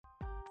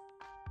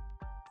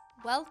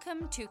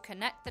Welcome to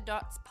Connect the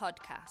Dots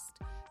podcast,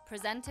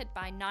 presented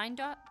by 9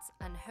 Dots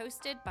and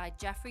hosted by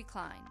Jeffrey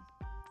Klein.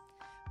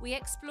 We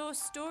explore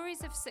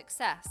stories of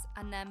success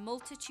and their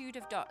multitude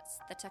of dots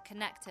that are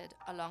connected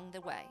along the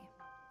way.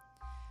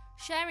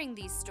 Sharing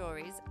these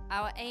stories,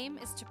 our aim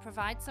is to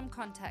provide some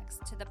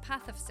context to the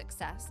path of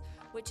success,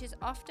 which is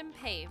often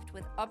paved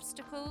with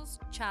obstacles,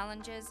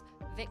 challenges,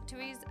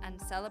 victories,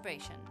 and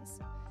celebrations.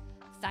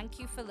 Thank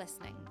you for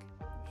listening.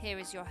 Here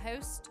is your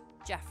host,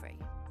 Jeffrey.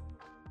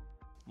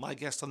 My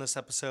guest on this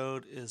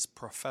episode is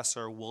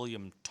Professor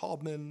William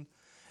Taubman,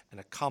 an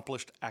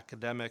accomplished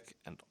academic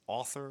and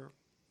author.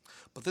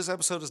 But this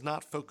episode is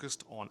not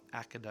focused on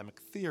academic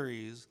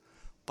theories,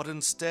 but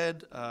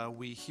instead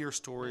we hear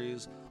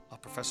stories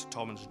of Professor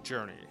Taubman's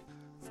journey,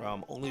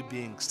 from only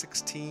being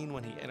 16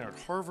 when he entered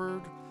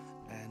Harvard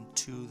and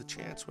to the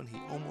chance when he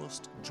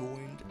almost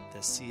joined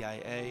the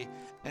CIA,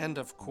 and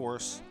of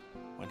course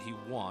when he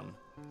won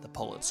the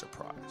Pulitzer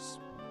Prize.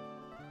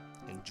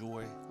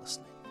 Enjoy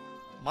listening.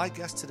 My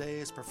guest today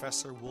is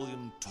Professor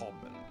William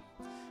Taubman.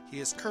 He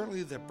is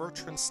currently the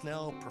Bertrand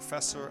Snell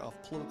Professor of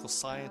Political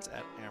Science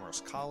at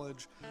Amherst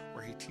College,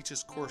 where he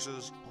teaches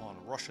courses on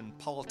Russian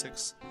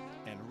politics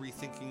and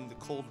rethinking the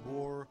Cold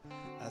War,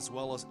 as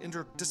well as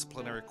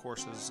interdisciplinary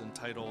courses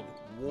entitled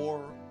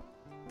War,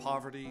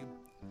 Poverty,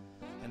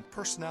 and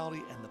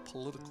Personality and the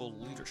Political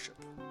Leadership.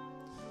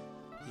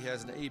 He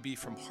has an AB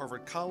from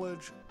Harvard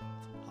College,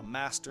 a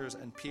master's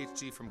and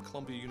PhD from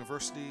Columbia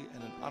University,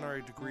 and an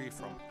honorary degree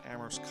from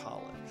Amherst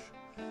College.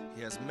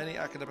 He has many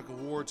academic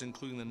awards,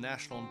 including the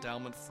National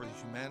Endowment for the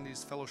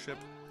Humanities Fellowship,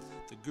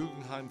 the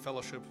Guggenheim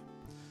Fellowship.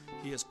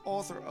 He is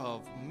author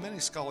of many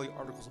scholarly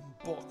articles and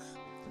books,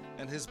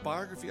 and his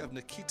biography of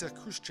Nikita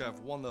Khrushchev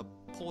won the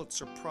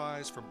Pulitzer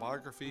Prize for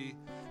Biography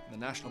and the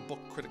National Book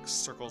Critics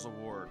Circle's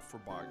Award for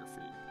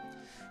Biography.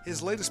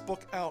 His latest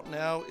book out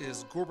now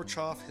is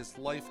Gorbachev, His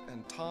Life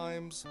and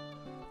Times.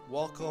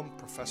 Welcome,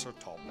 Professor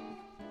Taubman.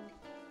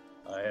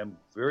 I am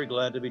very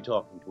glad to be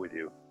talking with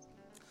you.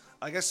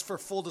 I guess for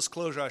full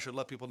disclosure, I should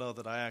let people know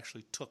that I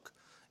actually took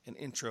an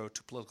intro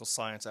to political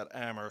science at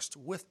Amherst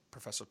with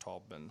Professor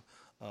Taubman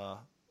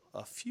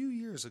a few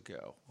years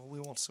ago. Well, we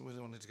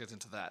don't need to get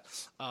into that.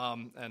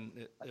 And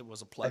it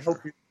was a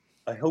pleasure.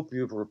 I hope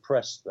you've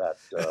repressed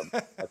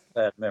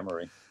that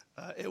memory.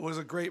 It was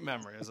a great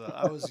memory.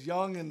 I was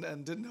young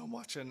and didn't know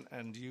much,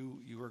 and you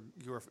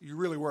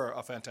really were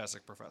a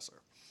fantastic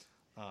professor.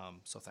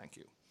 So thank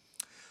you.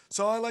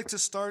 So I like to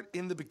start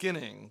in the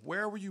beginning.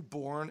 Where were you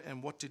born,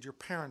 and what did your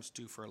parents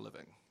do for a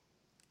living?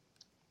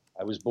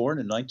 I was born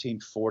in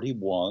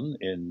 1941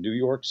 in New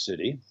York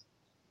City.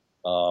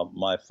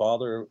 My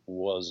father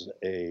was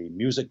a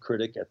music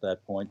critic at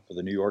that point for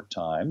the New York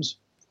Times.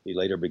 He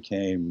later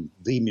became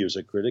the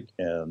music critic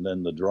and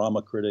then the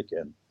drama critic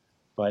and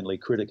finally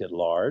critic at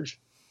large.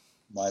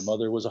 My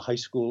mother was a high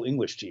school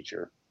English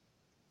teacher.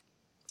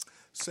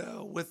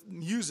 So with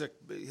music,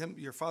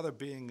 your father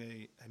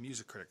being a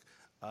music critic,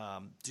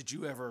 did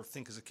you ever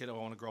think as a kid, I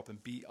want to grow up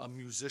and be a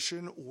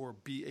musician or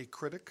be a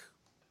critic?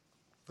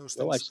 Those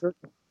things? Well,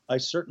 I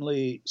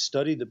certainly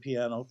studied the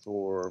piano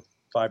for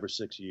 5 or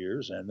 6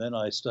 years, and then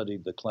I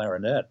studied the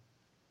clarinet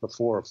for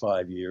 4 or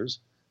 5 years.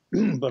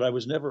 But I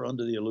was never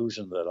under the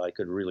illusion that I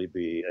could really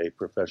be a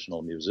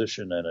professional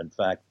musician. And in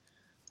fact,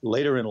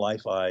 later in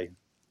life, I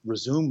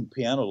resumed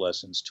piano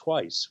lessons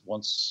twice,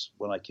 once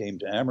when I came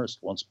to Amherst,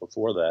 once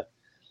before that.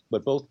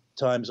 But both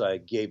times I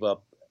gave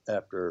up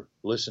after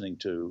listening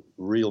to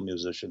real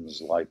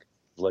musicians like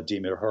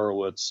Vladimir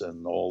Horowitz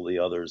and all the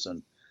others,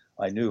 and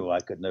I knew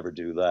I could never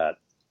do that.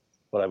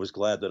 But I was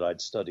glad that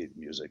I'd studied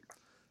music.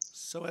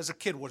 So as a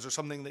kid, was there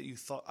something that you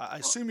thought, I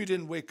assume you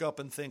didn't wake up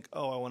and think, I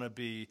want to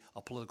be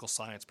a political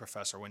science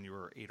professor when you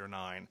were 8 or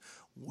 9.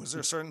 Was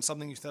there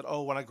something you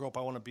thought, when I grow up,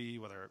 I want to be,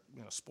 whether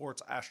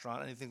sports,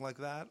 astronaut, anything like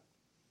that?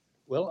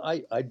 Well,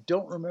 I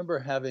don't remember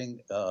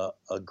having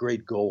a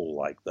great goal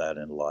like that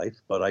in life,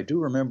 but I do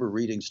remember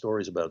reading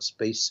stories about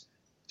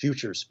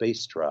future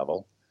space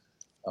travel,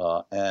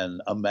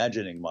 and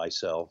imagining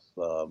myself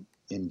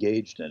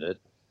engaged in it,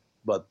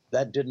 but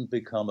that didn't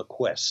become a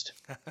quest.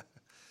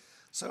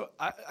 So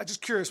I'm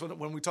just curious,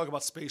 when we talk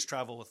about space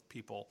travel with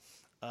people,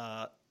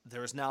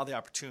 there is now the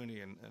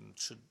opportunity and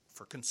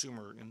for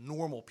consumer and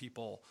normal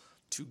people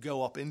to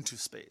go up into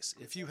space.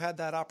 If you had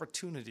that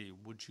opportunity,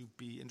 would you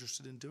be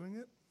interested in doing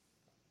it?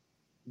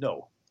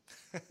 No.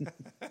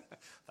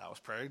 That was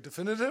pretty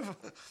definitive.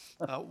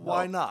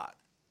 Why not?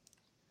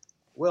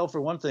 Well,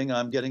 for one thing,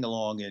 I'm getting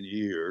along in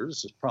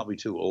years. It's probably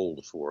too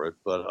old for it.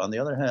 But on the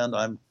other hand,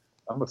 I'm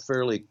a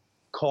fairly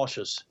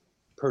cautious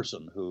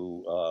person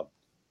who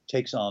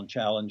takes on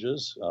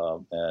challenges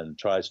and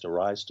tries to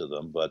rise to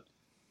them. But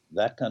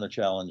that kind of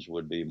challenge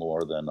would be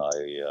more than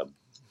I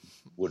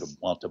would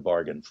want to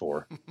bargain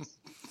for.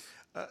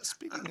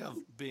 Speaking of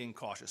being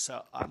cautious,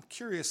 so I'm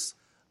curious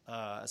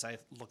as I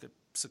look at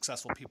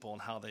successful people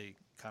and how they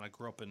kind of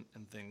grew up in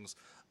things,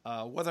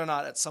 whether or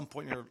not at some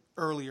point in your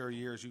earlier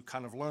years you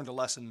kind of learned a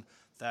lesson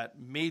that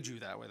made you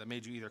that way, that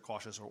made you either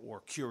cautious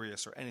or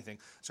curious or anything?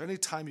 Is there any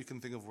time you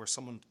can think of where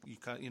someone,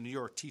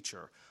 you're a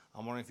teacher,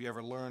 I'm wondering if you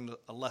ever learned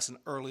a lesson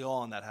early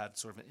on that had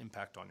sort of an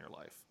impact on your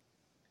life?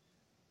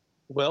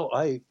 Well,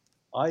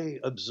 I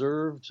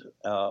observed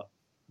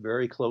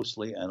very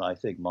closely, and I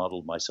think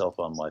modeled myself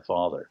on my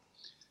father,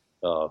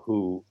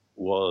 who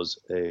was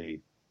a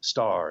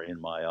star in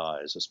my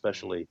eyes,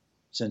 especially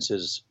since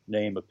his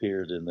name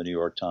appeared in the New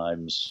York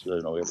Times,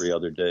 every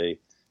other day.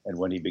 And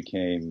when he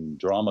became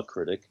drama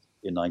critic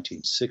in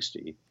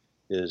 1960,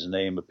 his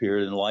name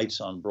appeared in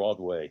Lights on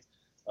Broadway.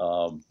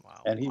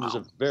 And he was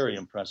a very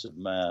impressive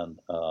man.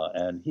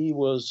 And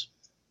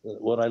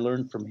what I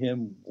learned from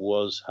him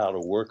was how to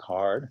work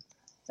hard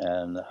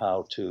and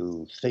how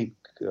to think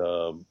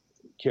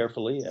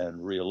carefully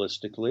and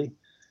realistically,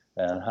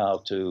 and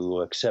how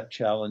to accept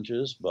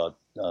challenges, but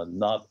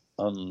not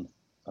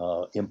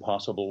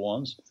impossible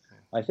ones.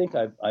 I think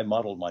I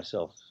modeled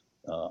myself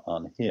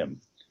on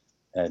him.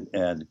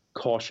 And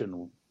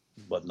caution,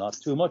 but not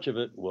too much of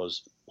it,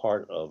 was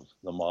part of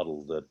the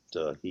model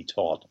that he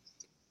taught.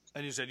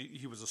 And you said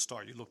he was a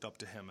star. You looked up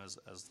to him as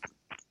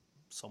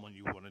someone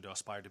you wanted to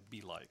aspire to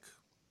be like.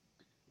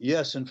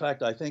 Yes, in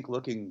fact, I think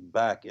looking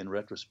back in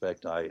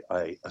retrospect,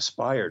 I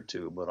aspired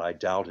to, but I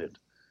doubted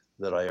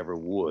that I ever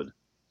would.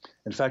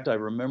 In fact, I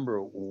remember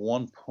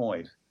one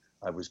point,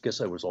 I was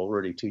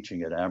already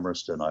teaching at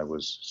Amherst, and I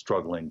was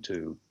struggling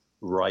to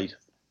write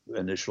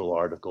initial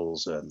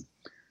articles and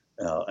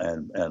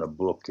a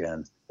book.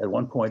 And at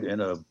one point,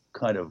 in a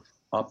kind of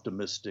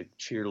optimistic,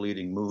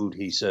 cheerleading mood,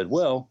 he said,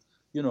 "Well,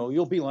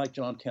 you'll be like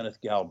John Kenneth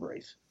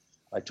Galbraith."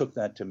 I took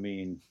that to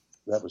mean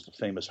that was the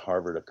famous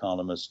Harvard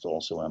economist,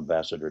 also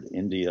ambassador to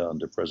India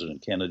under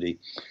President Kennedy.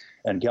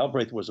 And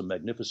Galbraith was a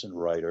magnificent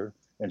writer,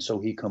 and so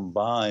he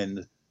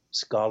combined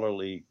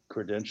scholarly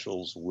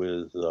credentials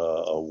with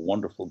a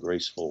wonderful,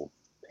 graceful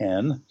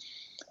pen,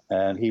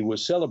 and he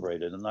was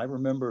celebrated. And I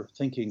remember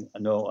thinking,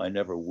 no, I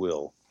never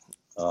will.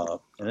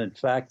 And in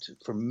fact,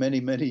 for many,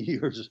 many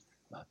years,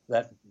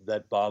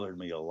 that bothered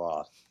me a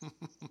lot.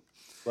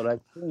 But I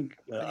think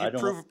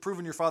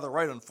proven your father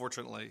right,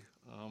 unfortunately.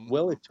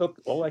 Well, it took.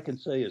 All I can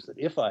say is that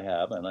if I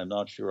have, and I'm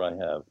not sure I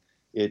have,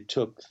 it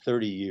took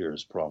 30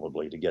 years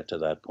probably to get to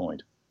that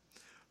point.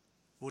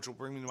 Which will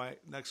bring me to my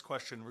next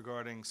question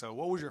regarding. So,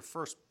 what was your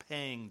first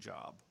paying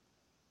job?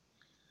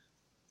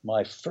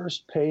 My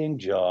first paying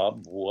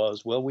job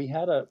was, well,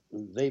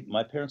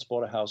 my parents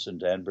bought a house in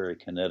Danbury,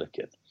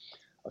 Connecticut,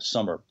 a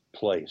summer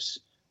place,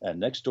 and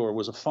next door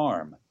was a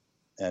farm.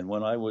 And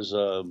when I was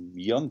a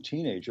young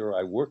teenager,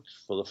 I worked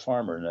for the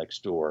farmer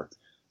next door,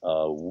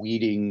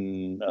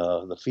 weeding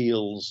the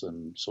fields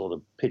and sort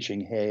of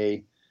pitching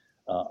hay.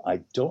 I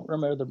don't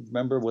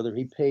remember whether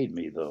he paid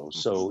me, though.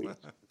 So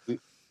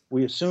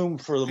we assume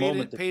for the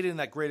moment paid in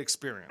that great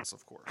experience,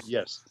 of course.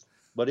 Yes,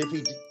 but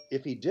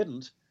if he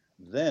didn't,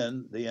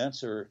 then the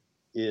answer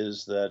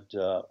is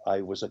that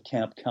I was a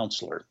camp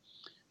counselor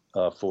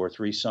for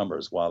 3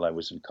 summers while I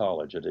was in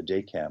college at a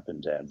day camp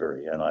in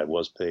Danbury, and I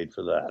was paid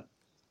for that.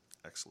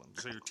 Excellent.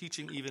 So you're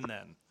teaching even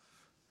then.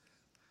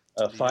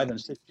 5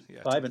 and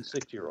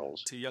 6 year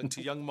olds.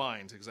 To young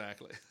minds,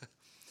 exactly.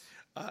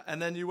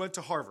 And then you went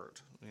to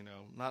Harvard.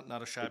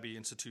 Not a shabby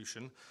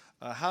institution.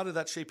 How did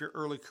that shape your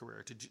early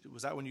career?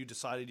 Was that when you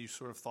decided you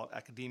sort of thought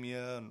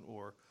academia,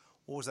 or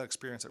what was that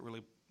experience that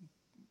really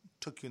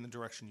took you in the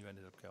direction you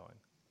ended up going?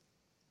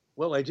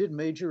 Well, I did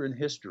major in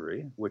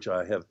history, which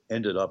I have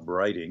ended up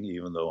writing,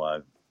 even though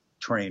I've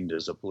trained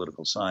as a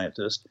political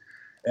scientist.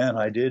 And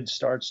I did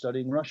start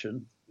studying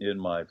Russian in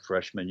my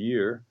freshman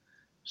year.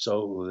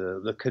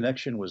 So the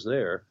connection was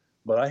there.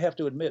 But I have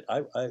to admit,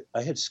 I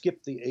had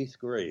skipped the 8th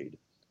grade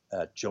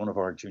at Joan of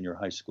Arc Junior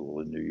High School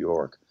in New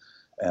York.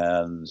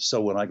 And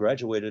so when I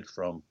graduated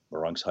from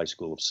Bronx High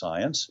School of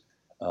Science,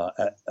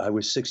 I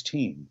was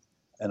 16.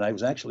 And I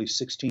was actually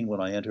 16 when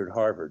I entered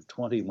Harvard,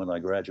 20 when I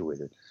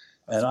graduated.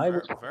 And I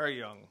was very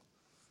young.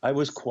 I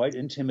was quite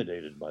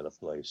intimidated by the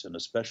place, and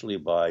especially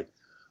by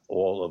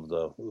all of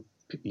the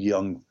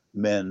young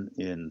men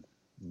in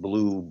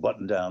blue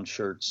button-down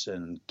shirts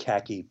and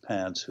khaki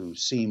pants who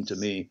seemed to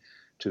me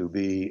to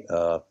be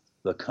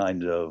the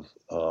kind of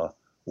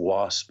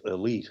WASP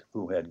elite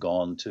who had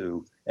gone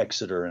to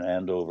Exeter and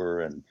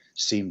Andover and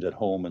seemed at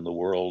home in the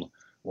world,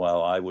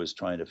 while I was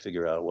trying to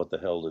figure out what the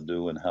hell to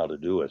do and how to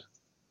do it.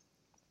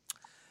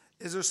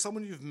 Is there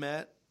someone you've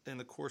met in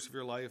the course of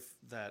your life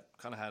that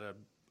kind of had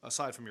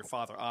aside from your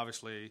father,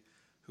 obviously,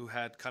 who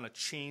had kind of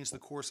changed the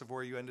course of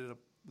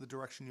the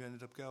direction you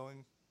ended up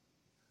going?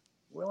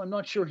 Well, I'm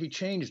not sure he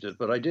changed it,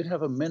 but I did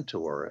have a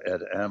mentor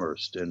at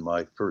Amherst in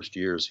my first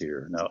years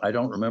here. Now, I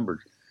don't remember,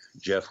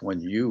 Jeff,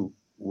 when you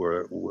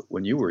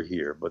were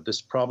here, but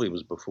this probably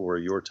was before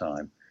your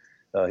time.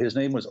 His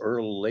name was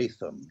Earl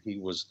Latham. He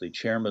was the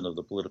chairman of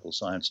the political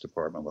science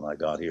department when I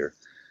got here,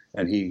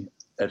 and he,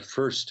 at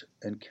first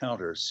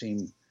encounter,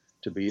 seemed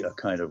to be a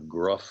kind of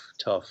gruff,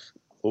 tough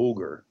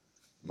ogre,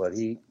 but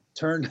he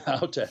turned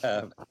out to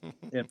have,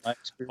 in my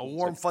experience, a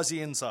warm,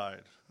 fuzzy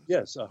inside.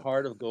 Yes, a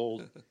heart of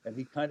gold, and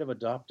he kind of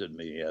adopted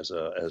me as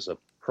a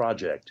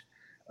project.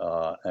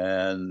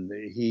 And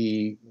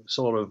he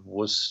sort of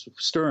was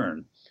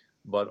stern,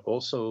 but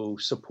also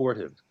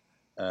supportive.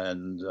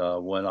 And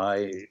when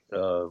I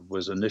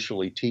was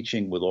initially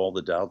teaching with all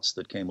the doubts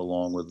that came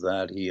along with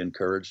that, he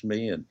encouraged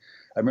me. And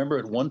I remember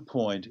at one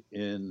point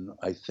in,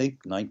 I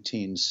think,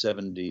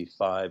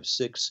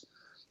 1975-6,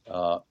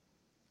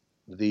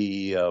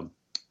 the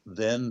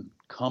then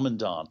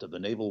commandant of the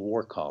Naval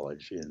War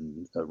College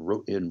in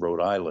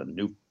Rhode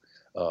Island,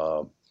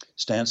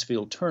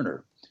 Stansfield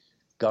Turner,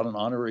 got an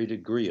honorary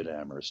degree at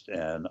Amherst,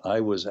 and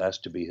I was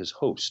asked to be his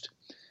host.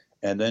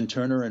 And then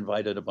Turner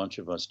invited a bunch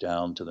of us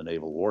down to the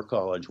Naval War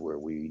College where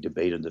we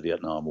debated the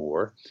Vietnam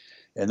War.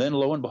 And then,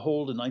 lo and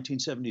behold, in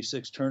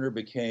 1976, Turner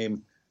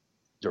became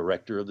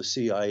director of the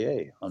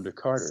CIA under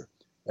Carter.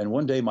 And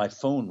one day my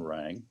phone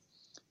rang,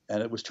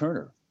 and it was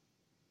Turner.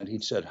 And he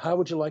said, "How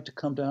would you like to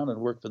come down and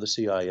work for the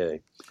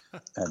CIA?"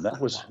 And that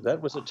was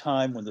a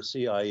time when the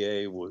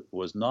CIA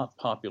was not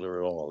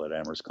popular at all at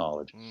Amherst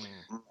College.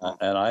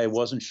 And I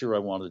wasn't sure I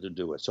wanted to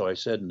do it. So I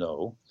said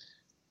no.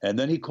 And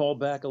then he called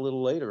back a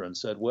little later and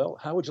said, "Well,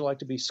 how would you like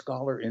to be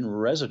scholar in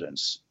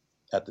residence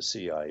at the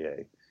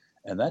CIA?"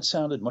 And that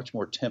sounded much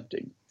more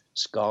tempting.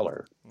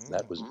 Scholar.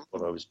 That was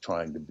what I was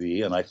trying to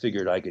be. And I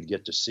figured I could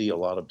get to see a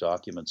lot of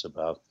documents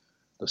about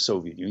the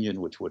Soviet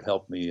Union, which would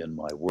help me in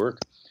my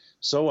work.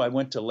 So I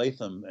went to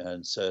Latham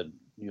and said,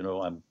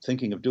 "I'm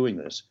thinking of doing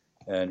this."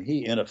 And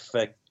he, in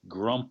effect,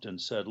 grumped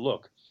and said,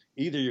 "Look,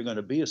 either you're going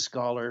to be a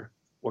scholar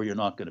or you're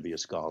not going to be a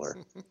scholar.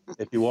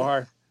 If you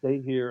are,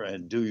 stay here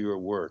and do your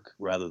work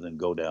rather than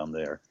go down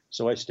there."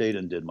 So I stayed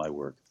and did my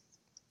work.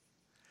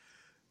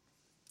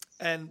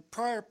 And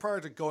prior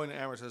to going to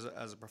Amherst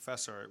as a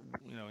professor,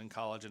 in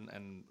college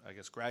and I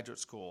guess graduate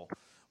school,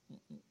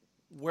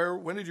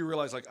 when did you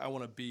realize, like, I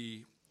want to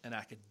be an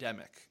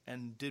academic?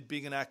 And did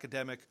being an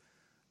academic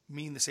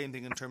mean the same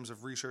thing in terms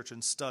of research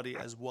and study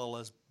as well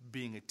as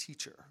being a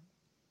teacher?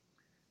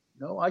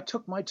 No, I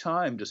took my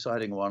time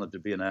deciding I wanted to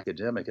be an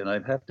academic, and I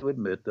have to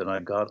admit that I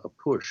got a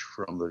push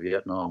from the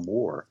Vietnam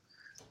War.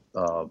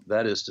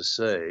 That is to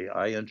say,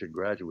 I entered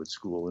graduate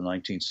school in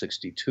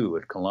 1962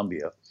 at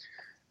Columbia,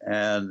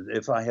 and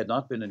if I had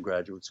not been in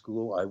graduate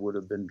school, I would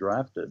have been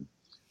drafted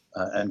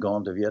and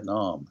gone to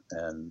Vietnam.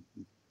 And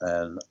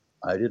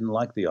I didn't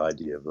like the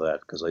idea of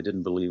that because I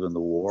didn't believe in the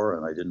war,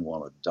 and I didn't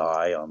want to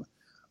die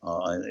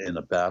in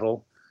a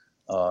battle.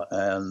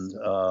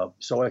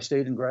 So I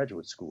stayed in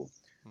graduate school.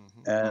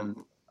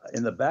 And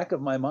in the back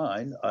of my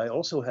mind, I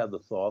also had the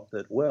thought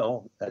that,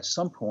 well, at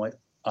some point,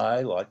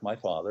 I, like my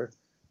father,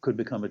 could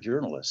become a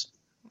journalist.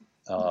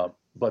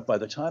 But by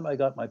the time I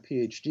got my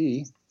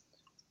PhD,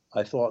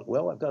 I thought,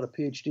 well, I've got a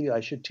PhD, I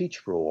should teach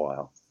for a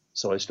while.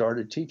 So I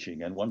started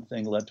teaching, and one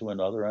thing led to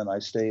another, and I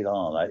stayed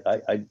on.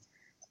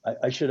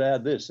 I should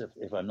add this,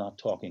 if I'm not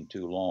talking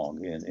too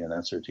long in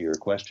answer to your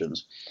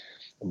questions.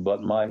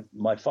 But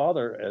my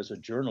father, as a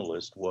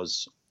journalist,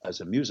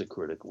 as a music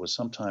critic, was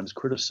sometimes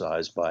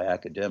criticized by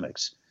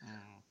academics.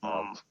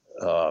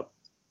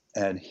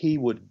 And he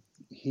would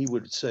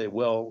say,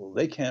 well,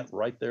 they can't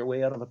write their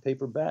way out of a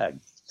paper bag.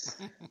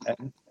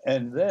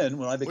 and then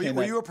when I became...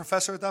 Were you a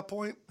professor at that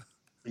point?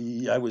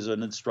 I was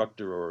an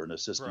instructor or an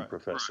assistant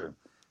professor.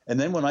 And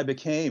then when I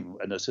became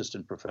an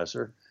assistant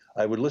professor,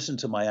 I would listen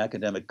to my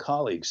academic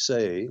colleagues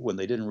say, when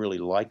they didn't really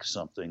like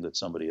something that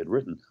somebody had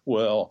written,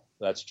 well,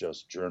 that's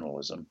just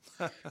journalism.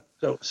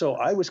 So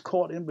I was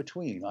caught in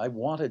between. I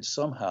wanted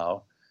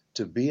somehow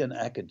to be an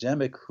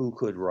academic who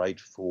could write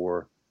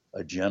for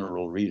a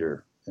general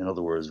reader. In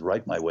other words,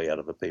 write my way out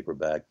of a paper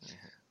bag.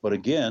 But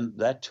again,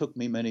 that took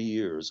me many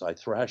years. I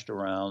thrashed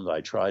around.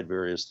 I tried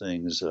various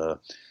things.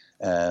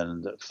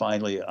 And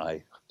finally,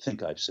 I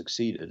think I've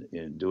succeeded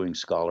in doing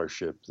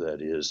scholarship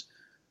that is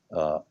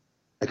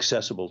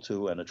accessible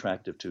to and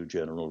attractive to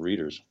general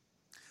readers.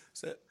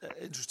 So,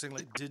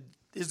 interestingly,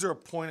 is there a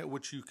point at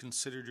which you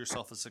considered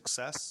yourself a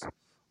success?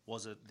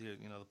 Was it the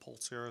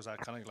Pulitzer? Is that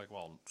kind of like,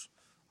 well,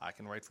 I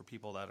can write for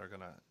people that are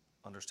going to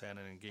understand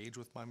and engage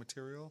with my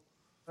material?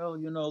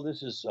 Well,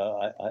 this is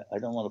I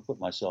don't want to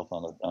put myself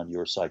on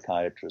your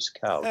psychiatrist's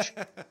couch.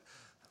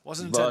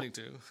 Wasn't intending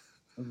to.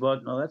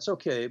 But no, that's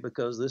okay,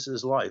 because this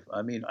is life.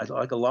 I mean,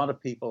 like a lot of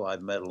people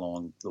I've met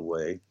along the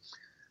way,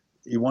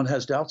 one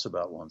has doubts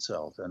about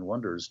oneself and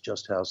wonders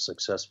just how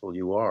successful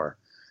you are.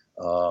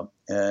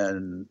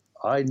 And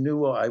I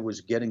knew I was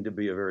getting to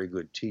be a very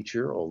good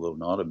teacher, although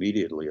not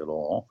immediately at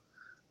all.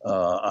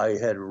 I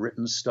had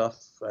written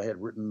stuff. I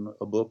had written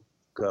a book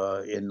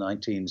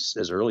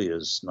as early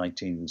as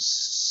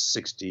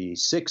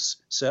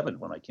 1966-7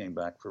 when I came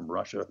back from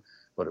Russia,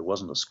 but it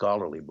wasn't a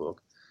scholarly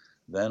book.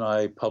 Then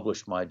I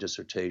published my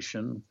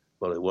dissertation,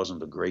 but it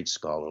wasn't a great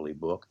scholarly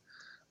book.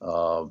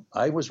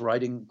 I was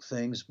writing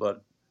things,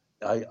 but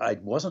I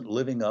wasn't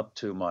living up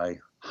to my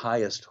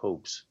highest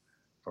hopes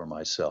for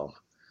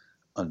myself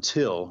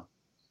until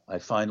I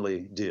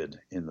finally did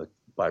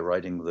by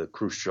writing the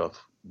Khrushchev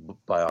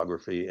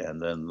biography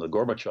and then the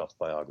Gorbachev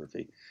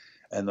biography.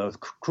 And the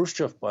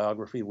Khrushchev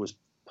biography was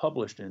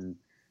published in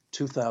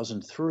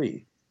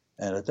 2003.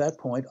 And at that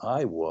point,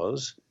 I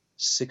was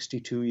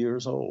 62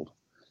 years old.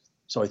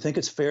 So I think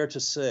it's fair to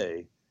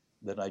say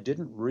that I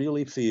didn't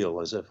really feel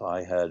as if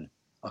I had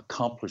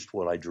accomplished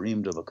what I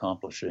dreamed of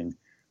accomplishing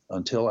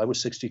until I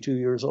was 62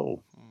 years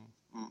old.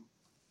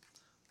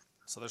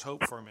 So there's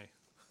hope for me.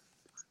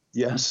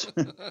 Yes,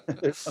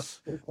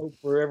 there's hope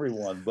for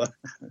everyone, but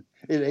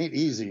it ain't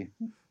easy.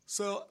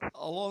 So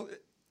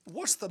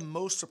what's the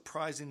most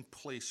surprising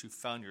place you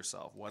found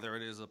yourself, whether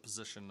it is a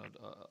position,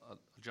 a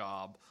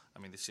job, I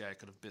mean, the CIA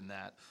could have been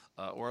that,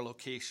 or a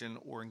location,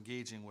 or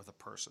engaging with a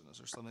person? Is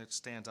there something that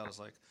stands out as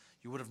like,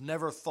 you would have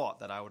never thought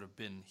that I would have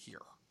been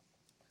here?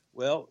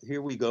 Well,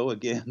 here we go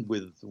again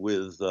with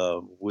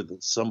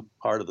some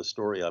part of the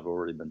story I've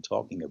already been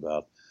talking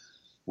about.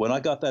 When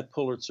I got that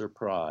Pulitzer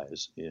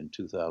Prize in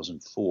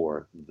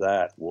 2004,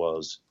 that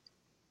was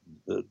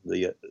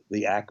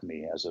the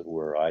acme, as it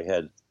were. I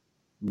had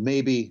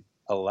maybe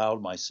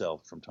allowed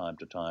myself from time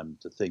to time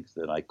to think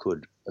that I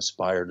could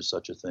aspire to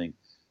such a thing.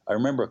 I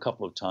remember a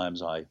couple of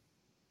times I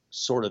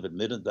sort of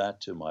admitted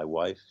that to my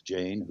wife,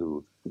 Jane,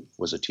 who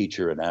was a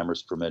teacher in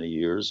Amherst for many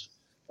years,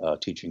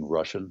 teaching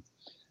Russian.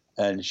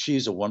 And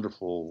she's a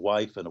wonderful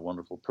wife and a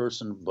wonderful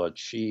person, but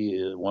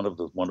one of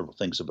the wonderful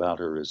things about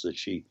her is that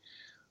she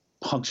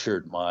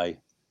punctured my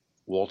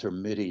Walter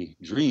Mitty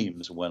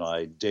dreams when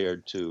I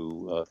dared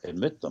to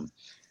admit them.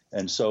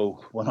 And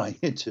so when I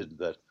hinted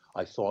that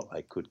I thought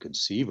I could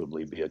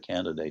conceivably be a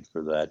candidate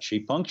for that,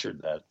 she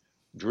punctured that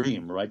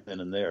dream right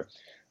then and there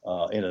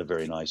in a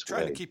very nice way.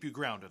 Trying to keep you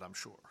grounded, I'm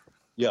sure.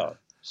 Yeah.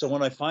 So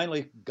when I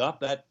finally got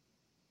that,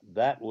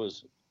 that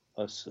was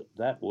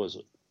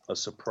a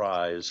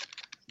surprise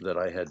that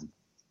I had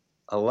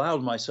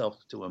allowed myself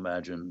to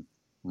imagine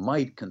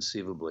might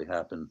conceivably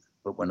happen,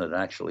 but when it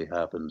actually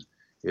happened,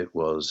 it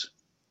was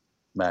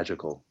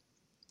magical.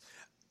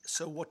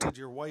 So what did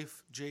your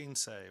wife, Jane,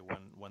 say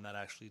when that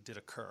actually did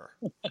occur?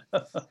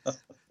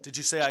 Did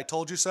you say, "I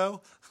told you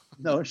so"?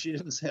 No, she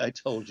didn't say, "I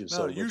told you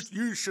so." No,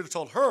 you should have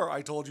told her,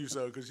 "I told you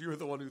so," because you were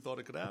the one who thought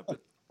it could happen.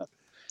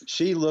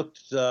 She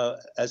looked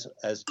as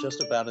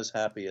just about as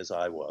happy as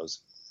I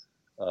was.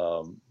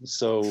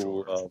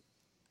 Sure.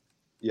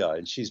 Yeah,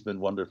 and she's been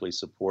wonderfully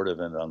supportive.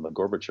 And on the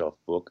Gorbachev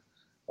book,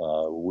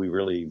 we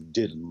really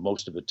did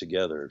most of it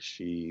together.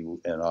 She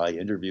and I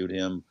interviewed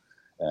him,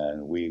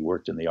 and we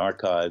worked in the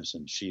archives.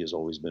 And she has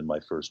always been my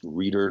first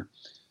reader.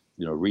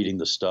 You know, reading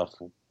the stuff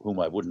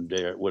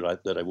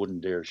that I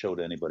wouldn't dare show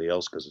to anybody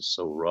else because it's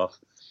so rough,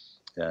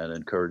 and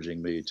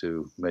encouraging me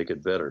to make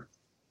it better.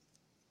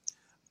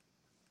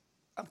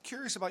 I'm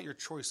curious about your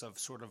choice of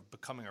sort of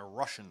becoming a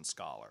Russian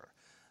scholar.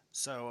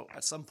 So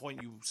at some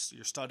point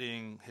you're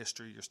studying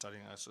history, you're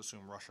studying, I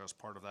assume, Russia as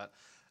part of that.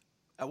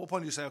 At what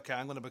point do you say, okay,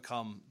 I'm going to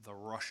become the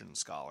Russian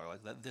scholar?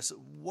 Like that.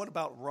 What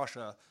about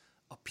Russia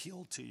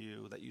appealed to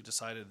you that you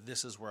decided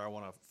this is where I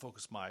want to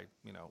focus my,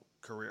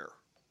 career?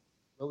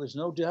 Well, there's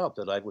no doubt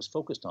that I was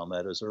focused on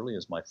that as early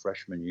as my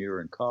freshman year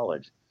in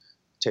college,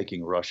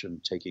 taking Russian,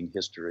 taking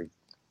history.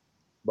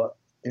 But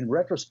in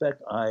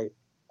retrospect,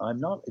 I'm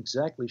not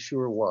exactly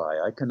sure why.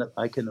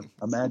 I can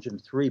imagine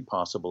three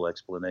possible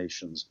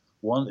explanations.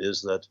 One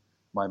is that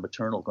my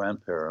maternal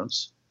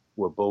grandparents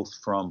were both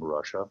from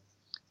Russia.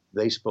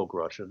 They spoke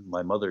Russian.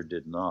 My mother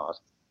did not.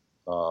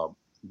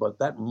 But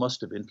that must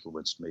have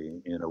influenced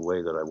me in a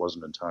way that I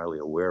wasn't entirely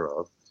aware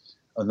of.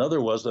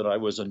 Another was that I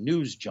was a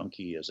news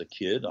junkie as a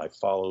kid. I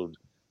followed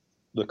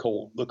the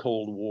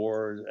Cold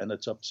War and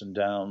its ups and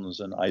downs,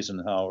 and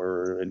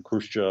Eisenhower and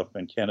Khrushchev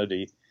and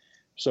Kennedy.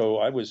 So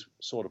I was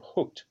sort of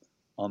hooked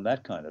on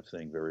that kind of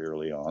thing very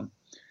early on.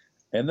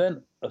 And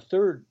then a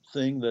third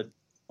thing that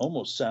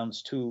almost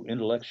sounds too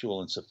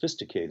intellectual and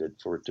sophisticated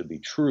for it to be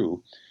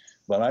true,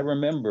 but I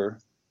remember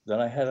that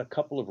I had a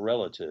couple of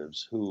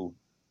relatives who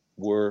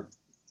were,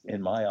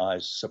 in my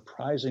eyes,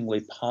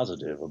 surprisingly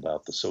positive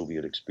about the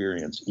Soviet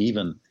experience,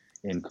 even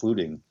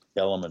including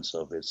elements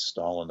of its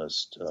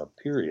Stalinist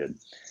period.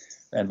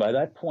 And by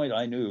that point,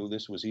 I knew,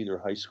 this was either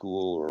high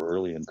school or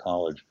early in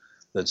college,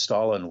 that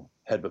Stalin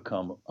had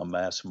become a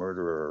mass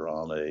murderer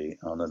on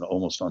an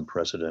almost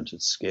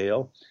unprecedented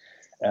scale.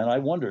 And I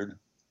wondered,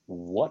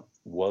 what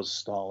was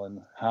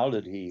Stalin? How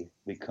did he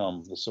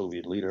become the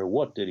Soviet leader?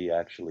 What did he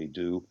actually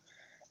do?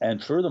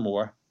 And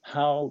furthermore,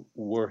 how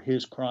were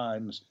his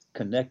crimes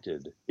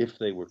connected, if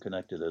they were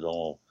connected at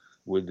all,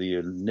 with the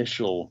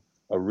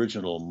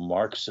original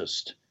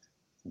Marxist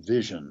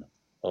vision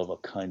of a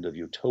kind of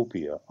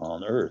utopia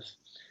on Earth?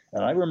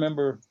 And I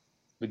remember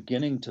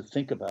beginning to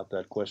think about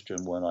that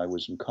question when I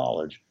was in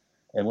college.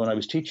 And when I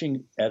was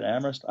teaching at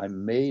Amherst, I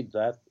made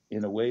that,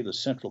 in a way, the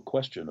central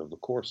question of the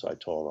course I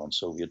taught on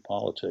Soviet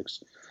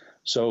politics.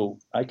 So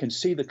I can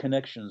see the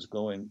connections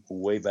going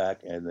way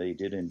back, and they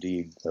did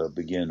indeed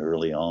begin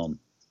early on.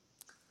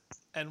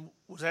 And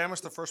was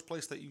Amherst the first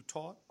place that you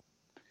taught?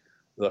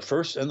 The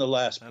first and the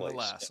last place. And the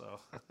last, so.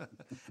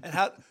 And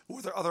how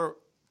were there other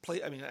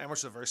places? I mean,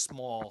 Amherst is a very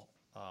small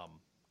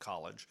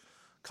college.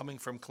 Coming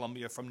from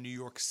Columbia, from New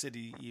York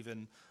City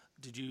even,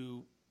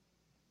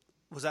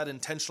 was that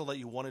intentional that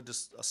you wanted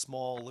a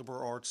small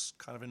liberal arts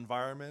kind of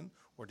environment,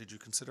 or did you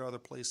consider other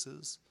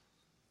places?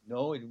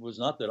 No, it was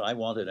not that I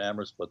wanted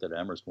Amherst, but that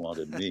Amherst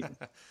wanted me.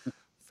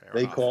 Fair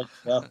They enough. called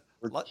me up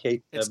for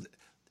Kate.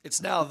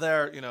 It's now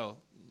their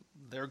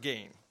their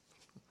game.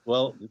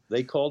 Well,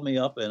 they called me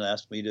up and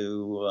asked me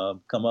to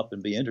come up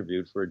and be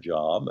interviewed for a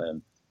job.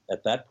 And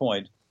at that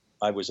point,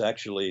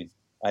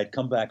 I'd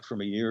come back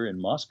from a year in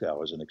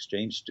Moscow as an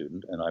exchange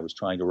student, and I was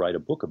trying to write a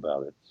book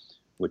about it,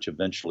 which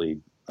eventually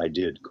I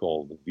did,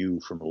 called The View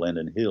from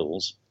Lenin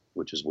Hills,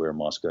 which is where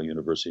Moscow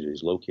University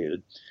is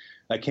located.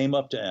 I came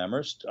up to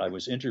Amherst. I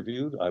was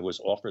interviewed. I was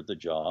offered the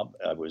job.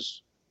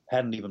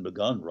 Hadn't even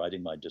begun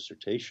writing my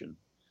dissertation,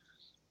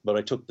 but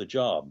I took the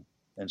job.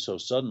 And so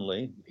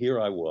suddenly, here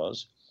I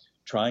was,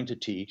 trying to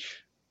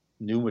teach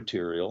new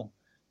material,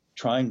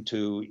 trying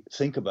to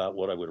think about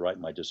what I would write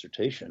my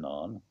dissertation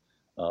on.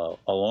 A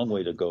long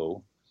way to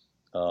go.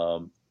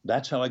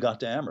 That's how I got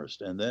to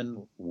Amherst. And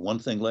then one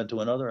thing led to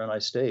another, and I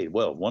stayed.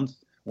 Well,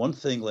 one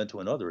thing led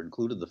to another,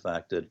 included the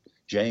fact that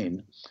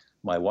Jane,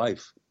 my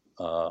wife,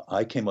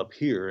 I came up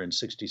here in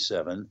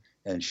 67,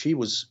 and she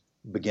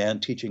began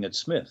teaching at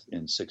Smith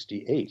in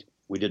 68.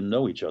 We didn't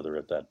know each other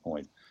at that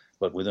point.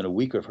 But within a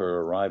week of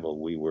her arrival,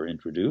 we were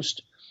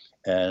introduced,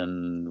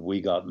 and we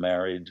got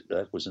married.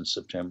 That was in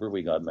September.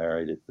 We got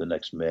married the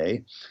next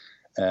May.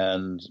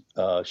 And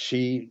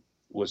she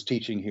was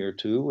teaching here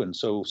too, and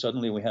so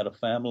suddenly we had a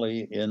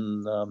family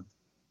in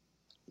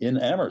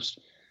Amherst,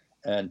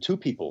 and two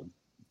people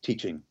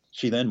teaching.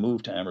 She then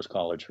moved to Amherst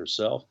College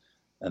herself,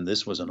 and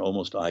this was an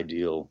almost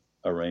ideal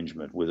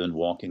arrangement within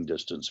walking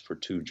distance for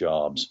two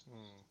jobs.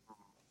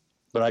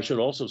 But I should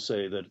also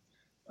say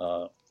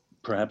that,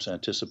 perhaps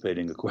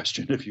anticipating a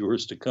question of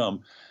yours to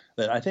come,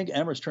 that I think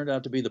Amherst turned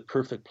out to be the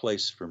perfect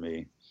place for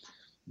me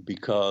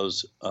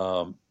because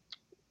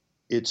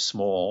it's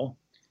small.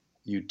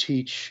 You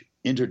teach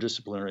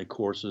interdisciplinary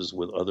courses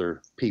with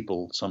other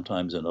people,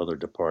 sometimes in other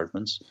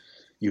departments.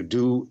 You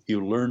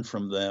learn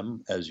from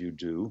them as you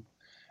do.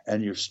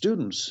 And your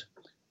students,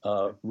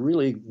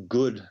 really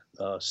good,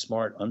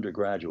 smart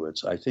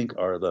undergraduates, I think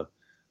are the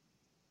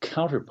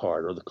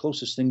counterpart or the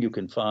closest thing you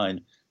can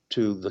find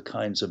to the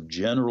kinds of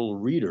general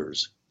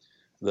readers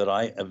that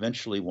I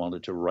eventually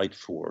wanted to write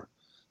for.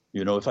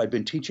 If I'd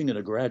been teaching in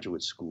a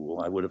graduate school,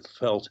 I would have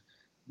felt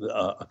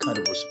a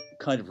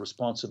kind of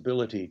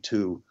responsibility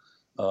to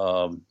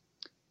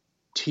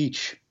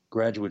teach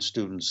graduate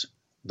students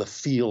the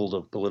field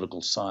of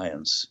political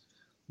science.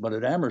 But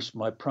at Amherst,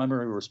 my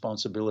primary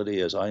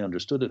responsibility, as I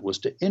understood it, was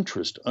to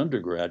interest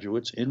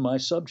undergraduates in my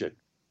subject,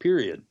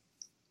 period.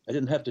 I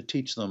didn't have to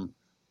teach them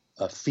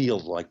a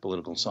field like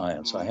political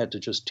science. I had to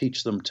just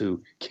teach them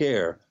to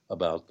care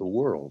about the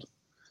world.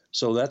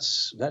 So that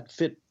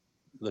fit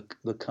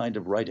the kind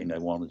of writing I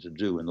wanted to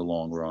do in the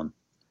long run.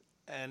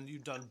 And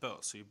you've done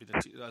both. So you've been,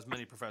 as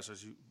many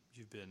professors,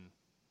 you've been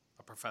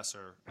a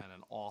professor and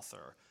an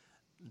author.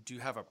 Do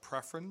you have a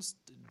preference?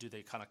 Do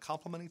they kind of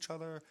complement each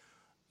other?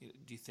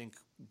 Do you think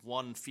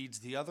one feeds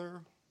the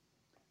other?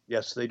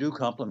 Yes, they do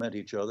complement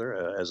each other.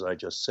 As I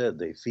just said,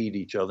 they feed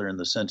each other in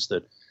the sense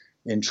that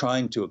in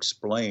trying to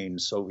explain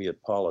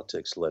Soviet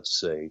politics, let's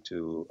say,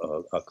 to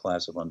a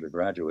class of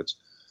undergraduates,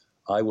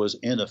 I was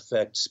in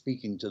effect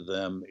speaking to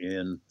them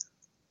in,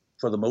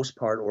 for the most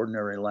part,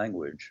 ordinary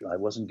language. I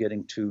wasn't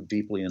getting too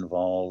deeply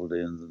involved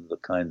in the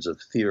kinds of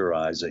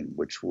theorizing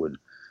which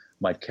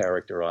might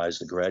characterize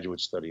the graduate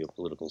study of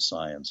political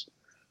science.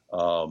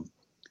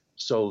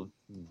 So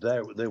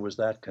there was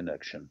that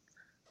connection.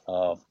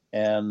 That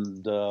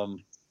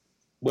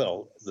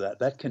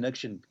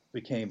connection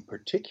became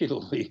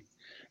particularly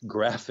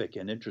graphic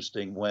and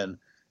interesting when,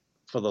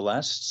 for the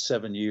last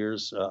 7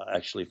 years,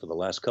 actually for the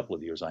last couple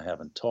of years, I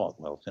haven't taught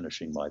while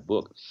finishing my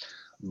book.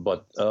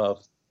 But the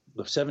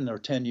 7 or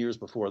 10 years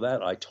before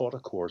that, I taught a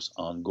course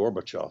on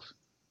Gorbachev,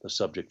 the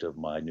subject of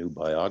my new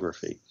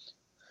biography.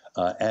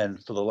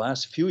 And for the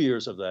last few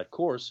years of that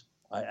course,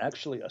 I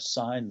actually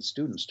assigned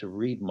students to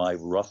read my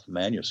rough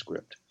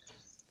manuscript.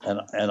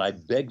 And I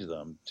begged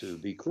them to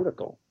be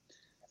critical.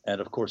 And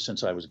of course,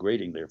 since I was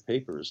grading their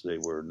papers, they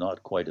were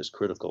not quite as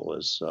critical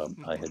as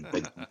I had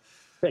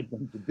begged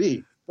them to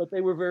be. But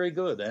they were very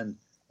good.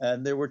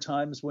 And there were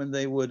times when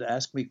they would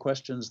ask me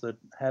questions that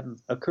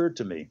hadn't occurred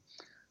to me.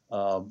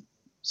 And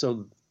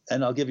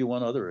I'll give you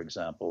one other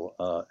example.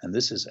 And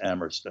this is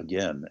Amherst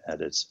again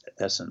at its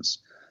essence.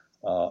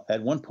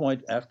 At one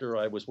point, after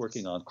I was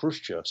working on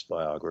Khrushchev's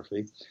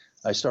biography,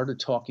 I started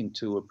talking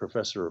to a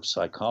professor of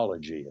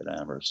psychology at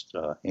Amherst,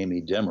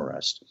 Amy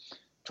Demarest,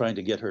 trying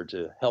to get her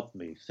to help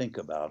me think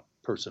about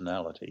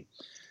personality.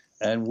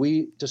 And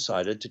we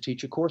decided to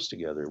teach a course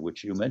together,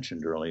 which you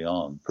mentioned early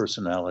on,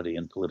 Personality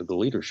and Political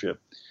Leadership.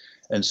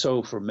 And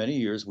so for many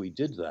years we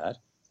did that,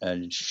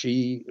 and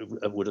she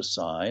would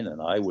assign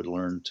and I would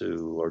learn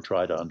to, or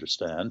try to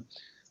understand,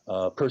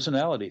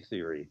 personality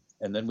theory.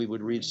 And then we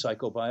would read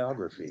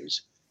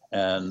psychobiographies.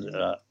 And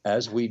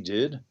as we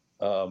did,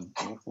 I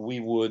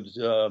would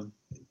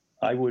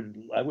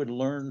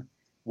learn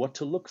what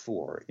to look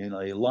for in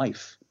a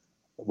life,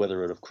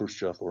 whether it of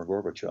Khrushchev or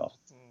Gorbachev.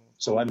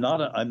 So I'm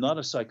not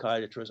a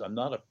psychiatrist, I'm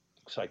not a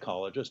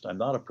psychologist, I'm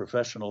not a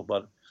professional,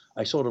 but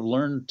I sort of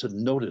learned to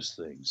notice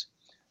things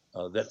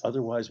that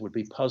otherwise would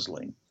be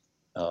puzzling.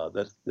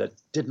 that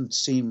didn't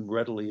seem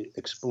readily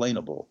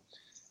explainable.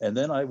 And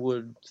then I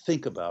would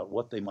think about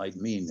what they might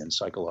mean in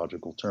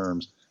psychological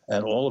terms,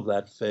 and all of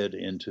that fed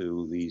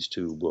into these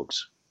two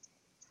books.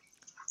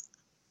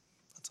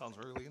 That sounds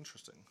really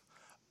interesting.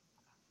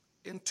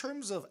 In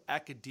terms of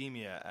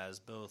academia as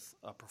both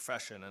a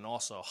profession and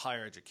also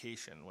higher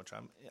education, which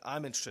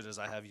I'm interested as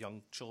I have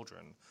young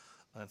children,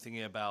 and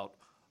thinking about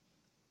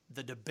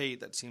the debate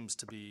that seems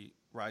to be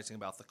rising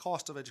about the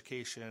cost of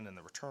education and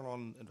the return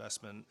on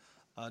investment.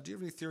 Do you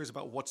have any theories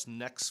about what's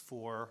next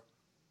for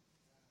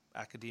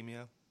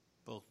academia,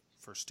 both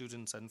for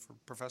students and for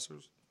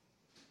professors?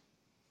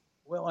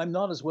 Well, I'm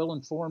not as well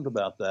informed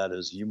about that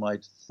as you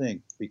might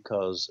think,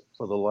 because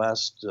for the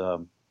last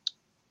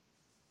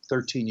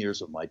 13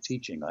 years of my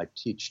teaching, I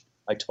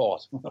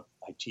taught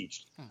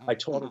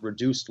a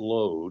reduced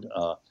load,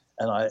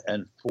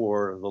 and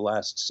for the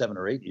last 7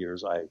 or 8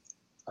 years, I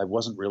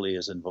wasn't really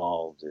as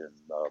involved in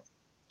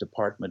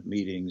department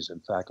meetings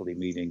and faculty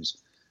meetings.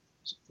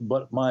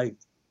 But my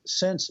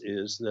sense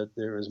is that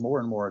there is more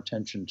and more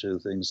attention to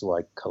things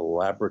like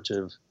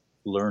collaborative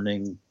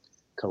learning,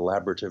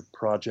 collaborative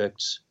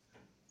projects,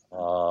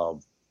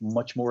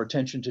 much more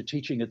attention to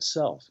teaching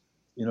itself.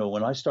 You know,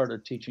 when I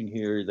started teaching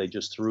here, they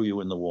just threw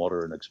you in the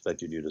water and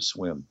expected you to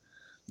swim.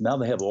 Now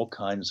they have all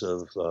kinds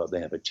of, they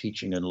have a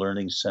teaching and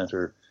learning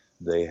center.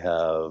 They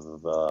have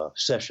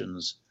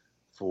sessions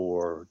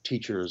for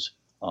teachers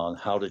on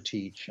how to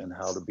teach and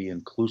how to be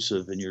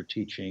inclusive in your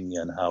teaching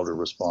and how to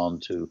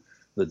respond to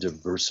the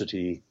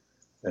diversity,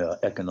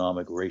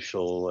 economic,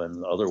 racial,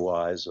 and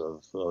otherwise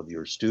of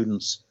your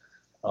students.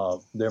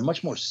 They're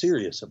much more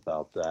serious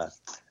about that.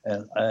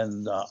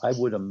 And I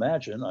would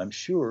imagine, I'm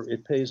sure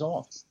it pays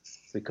off,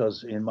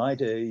 because in my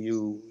day,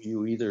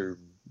 you either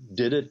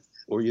did it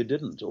or you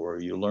didn't, or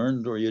you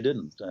learned or you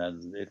didn't,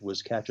 and it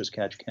was catch as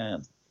catch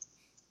can.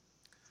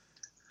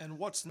 And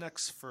what's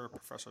next for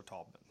Professor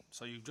Taubman?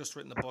 So you've just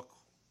written the book.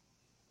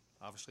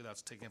 Obviously,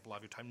 that's taking up a lot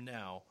of your time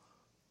now.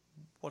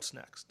 What's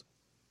next?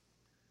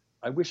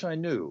 I wish I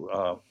knew.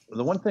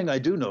 The one thing I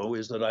do know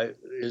is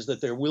that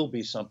there will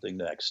be something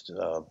next,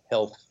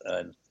 health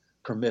and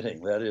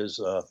permitting. That is,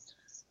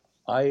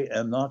 I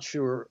am not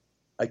sure.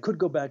 I could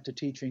go back to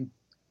teaching,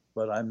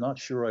 but I'm not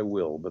sure I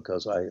will,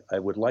 because I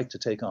would like to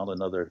take on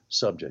another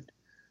subject,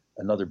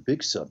 another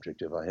big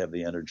subject, if I have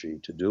the energy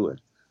to do it.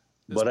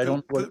 But I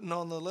don't. Putin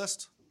on the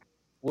list?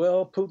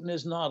 Well, Putin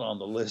is not on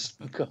the list,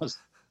 because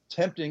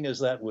tempting as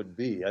that would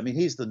be, I mean,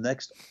 he's the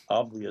next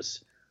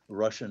obvious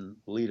Russian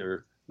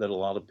leader that a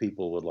lot of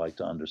people would like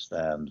to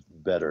understand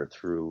better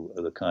through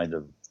the kind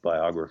of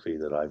biography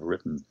that I've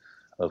written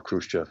of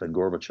Khrushchev and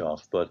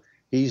Gorbachev. But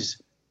he's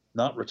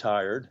not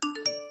retired.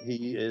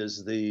 He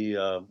is he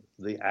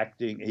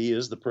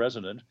is the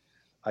president.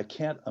 I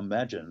can't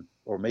imagine,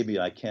 or maybe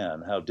I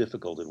can, how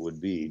difficult it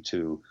would be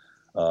to,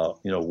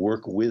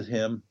 work with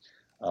him,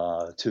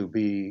 to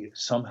be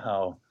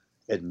somehow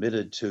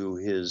admitted to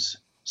his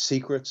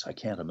secrets. I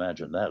can't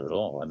imagine that at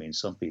all. I mean,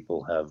 some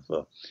people have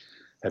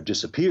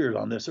disappeared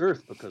on this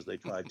earth because they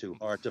tried too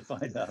hard to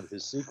find out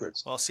his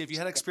secrets. Well, see, if you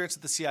had experience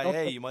at the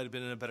CIA, you might have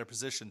been in a better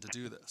position to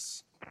do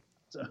this.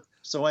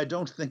 So I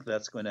don't think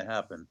that's going to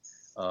happen.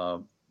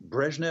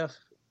 Brezhnev,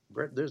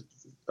 there's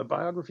a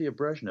biography of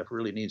Brezhnev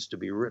really needs to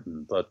be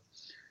written, but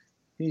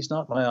he's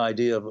not my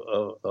idea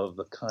of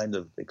the kind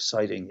of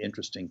exciting,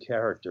 interesting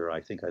character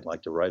I think I'd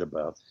like to write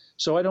about.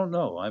 So I don't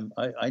know.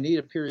 I need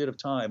a period of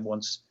time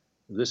once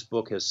this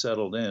book has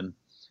settled in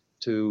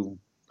to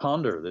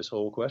ponder this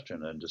whole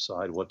question and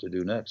decide what to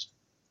do next.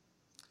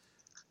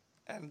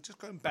 And just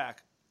going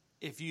back,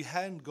 if you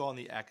hadn't gone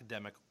the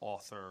academic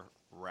author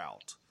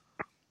route,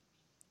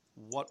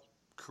 what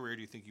career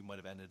do you think you might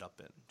have ended up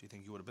in? Do you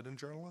think you would have been a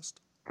journalist?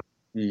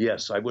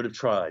 Yes, I would have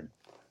tried.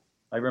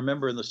 I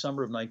remember in the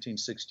summer of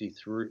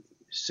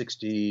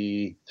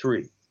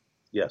 1963,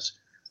 yes,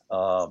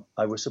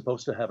 I was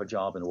supposed to have a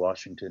job in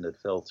Washington. It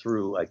fell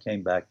through. I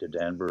came back to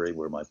Danbury,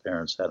 where my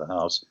parents had a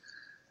house,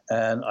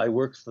 and I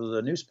worked for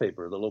the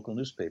newspaper, the local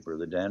newspaper,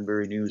 the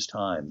Danbury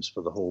News-Times,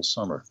 for the whole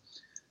summer.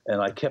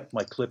 And I kept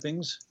my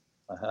clippings.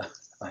 I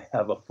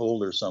have a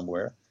folder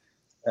somewhere.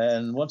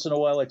 And once in a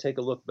while, I take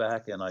a look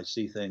back and I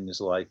see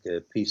things like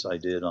a piece I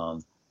did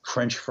on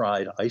French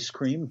fried ice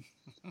cream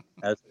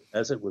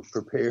as it was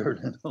prepared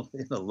in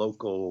a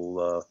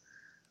local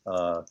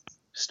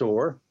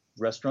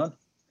restaurant.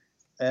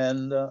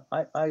 And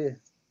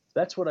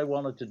that's what I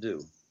wanted to do.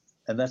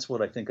 And that's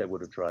what I think I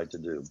would have tried to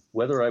do.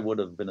 Whether I would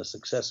have been a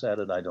success at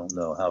it, I don't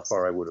know. How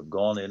far I would have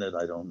gone in it,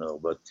 I don't know.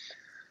 But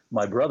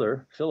my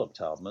brother, Philip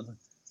Taubman,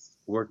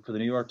 worked for the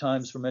New York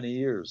Times for many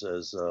years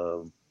as,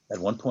 at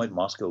one point,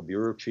 Moscow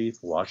bureau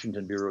chief,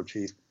 Washington bureau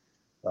chief.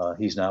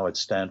 He's now at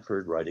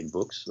Stanford writing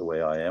books the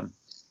way I am.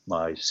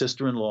 My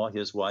sister-in-law,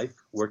 his wife,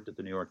 worked at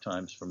the New York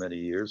Times for many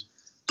years.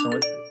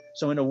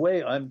 So in a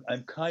way, I'm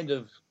kind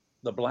of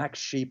the black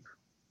sheep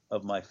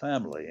of my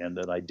family, and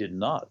that I did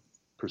not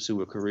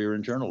pursue a career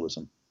in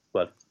journalism,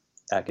 but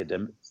at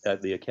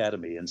the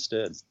academy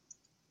instead.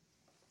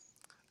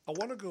 I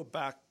want to go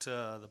back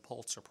to the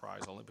Pulitzer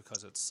Prize only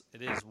because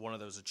it is one of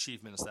those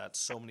achievements that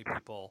so many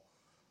people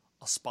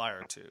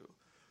aspire to.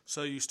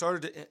 So you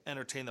started to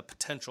entertain the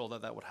potential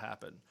that would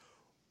happen.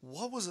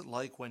 What was it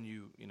like when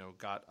you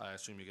got, I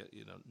assume you get,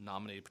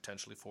 nominated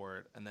potentially for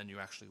it, and then you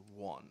actually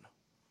won?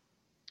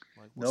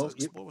 Like,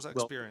 what was that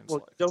experience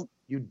like?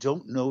 You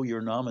don't know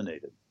you're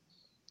nominated.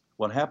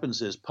 What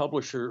happens is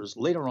publishers,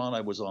 later on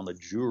I was on the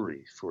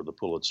jury for the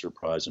Pulitzer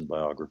Prize in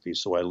biography,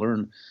 so I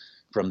learned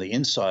from the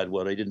inside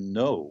what I didn't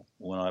know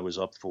when I was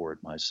up for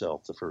it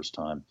myself the first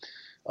time.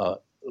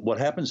 What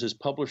happens is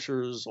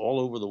publishers all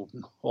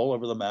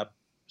over the map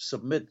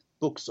submit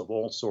books of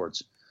all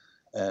sorts.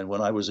 And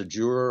when I was a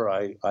juror,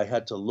 I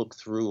had to look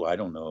through, I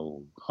don't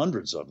know,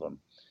 hundreds of them.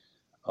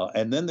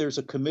 And then there's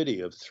a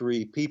committee of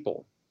 3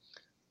 people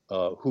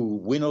who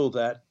winnow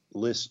that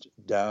list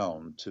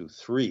down to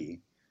 3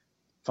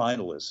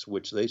 finalists,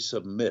 which they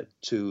submit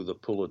to the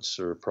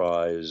Pulitzer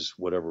Prize,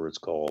 whatever it's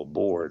called,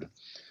 board.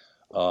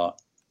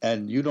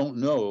 And you don't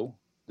know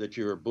that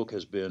your book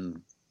has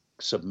been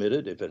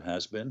submitted, if it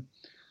has been.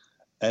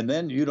 And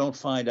then you don't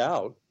find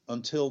out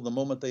until the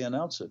moment they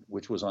announce it,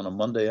 which was on a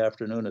Monday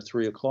afternoon at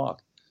 3:00.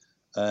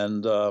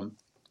 And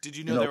did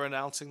you know they were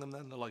announcing them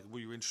then? Like, were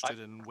you interested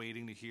in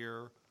waiting to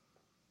hear?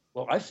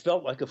 Well, I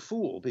felt like a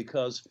fool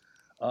because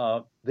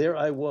there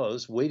I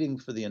was waiting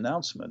for the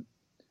announcement,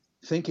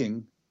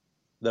 thinking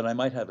that I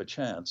might have a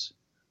chance,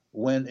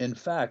 when in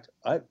fact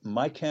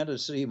my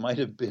candidacy might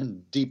have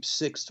been deep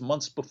 6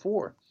 months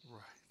before.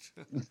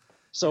 Right.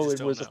 So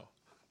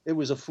it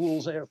was a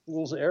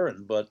fool's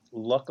errand, but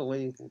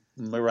luckily,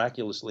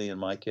 miraculously in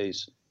my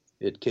case,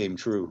 it came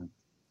true.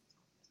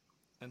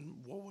 And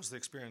what was the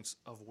experience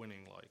of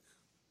winning like?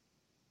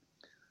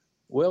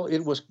 Well,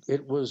 it was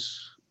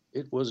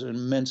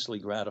immensely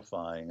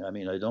gratifying. I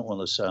mean, I don't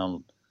want to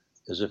sound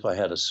as if I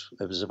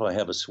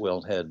have a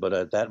swelled head, but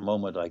at that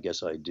moment, I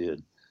guess I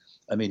did.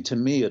 I mean, to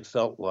me, it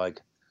felt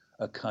like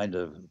a kind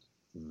of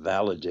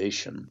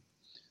validation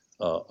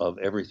of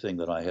everything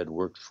that I had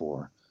worked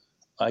for.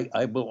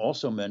 I will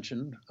also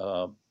mention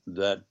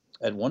that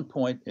at one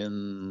point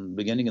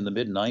beginning in the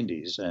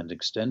mid-90s and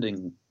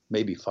extending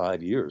maybe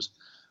 5 years,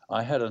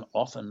 I had an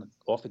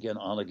off-again,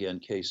 on-again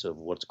case of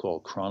what's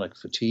called chronic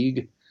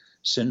fatigue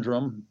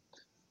syndrome.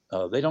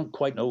 They don't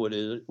quite know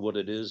what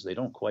it is. They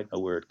don't quite know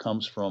where it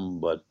comes from,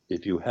 but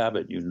if you have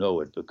it, you know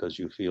it because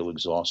you feel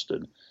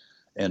exhausted,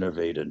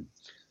 enervated.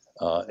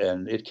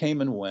 And it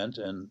came and went,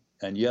 and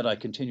yet I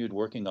continued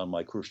working on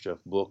my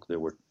Khrushchev book. There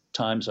were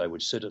times I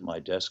would sit at my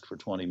desk for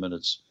 20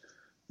 minutes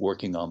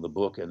working on the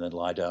book and then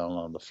lie down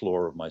on the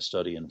floor of my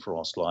study in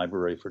Frost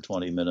Library for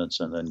 20 minutes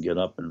and then get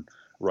up and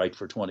write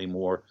for 20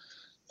 more.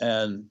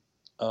 And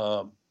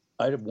I'd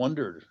have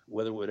wondered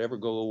whether it would ever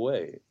go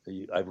away.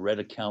 I've read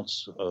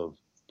accounts of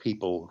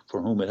people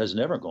for whom it has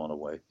never gone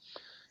away.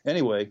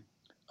 Anyway,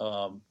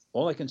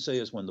 all I can say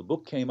is when the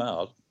book came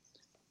out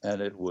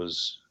and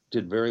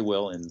did very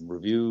well in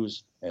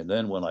reviews, and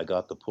then when I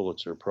got the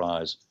Pulitzer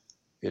Prize,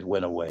 it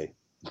went away.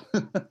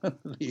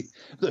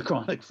 the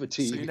chronic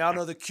fatigue. So you now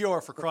know the cure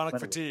for chronic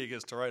fatigue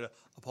is to write a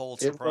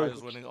Pulitzer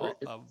Prize-winning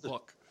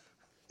book.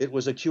 It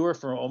was a cure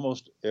for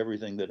almost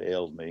everything that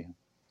ailed me,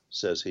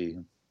 says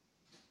he.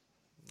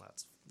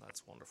 That's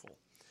wonderful.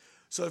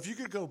 So if you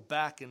could go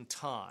back in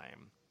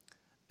time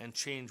and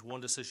change one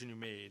decision you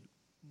made,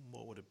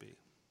 what would it be?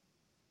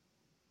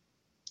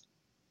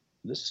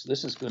 This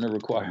is going to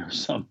require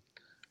some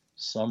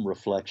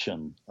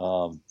reflection.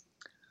 I'm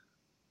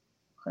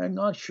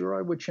not sure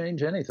I would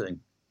change anything.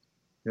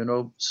 You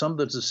know, some of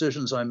the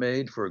decisions I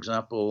made, for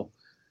example,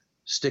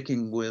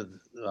 sticking with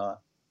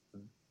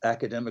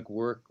academic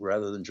work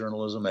rather than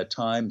journalism at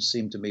times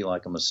seemed to me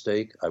like a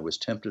mistake. I was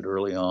tempted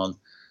early on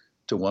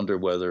to wonder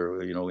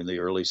whether, in the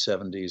early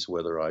 70s,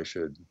 whether I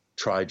should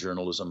try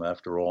journalism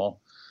after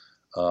all.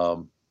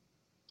 And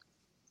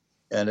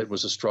it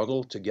was a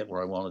struggle to get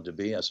where I wanted to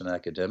be as an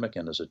academic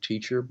and as a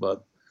teacher.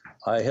 But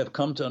I have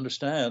come to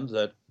understand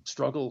that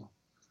struggle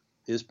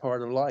is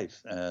part of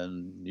life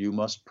and you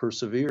must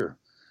persevere.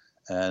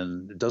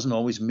 And it doesn't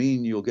always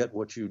mean you'll get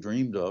what you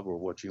dreamed of or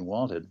what you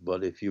wanted.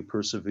 But if you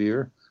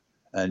persevere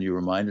and you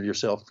reminded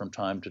yourself from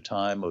time to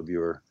time of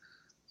your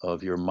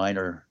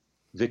minor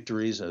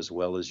victories as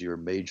well as your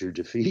major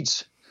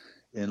defeats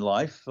in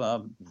life,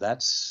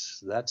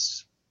 that's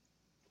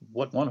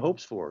what one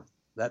hopes for.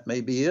 That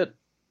may be it.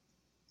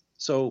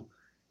 So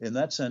in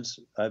that sense,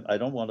 I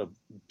don't want to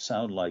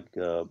sound like,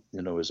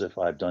 as if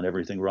I've done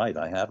everything right.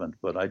 I haven't,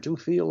 but I do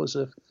feel as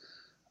if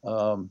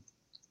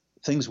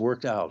things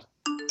worked out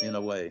in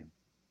a way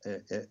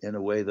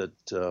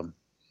that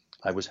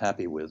I was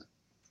happy with.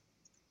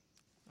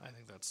 I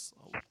think that's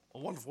a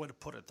wonderful way to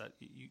put it, that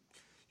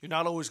you're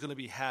not always going to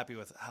be happy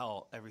with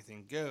how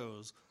everything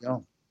goes,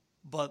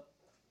 but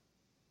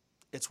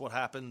it's what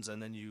happens,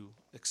 and then you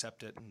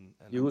accept it. And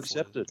you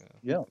accept it.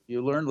 Yeah.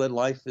 You learn that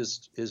life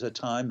is at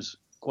times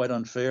quite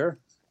unfair,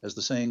 as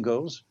the saying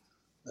goes,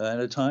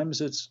 and at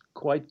times it's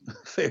quite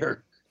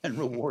fair and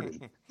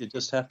rewarding. You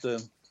just have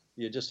to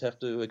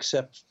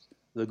accept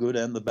the good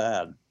and the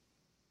bad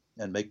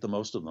and make the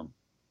most of them.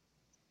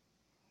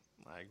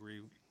 I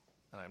agree,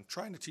 and I'm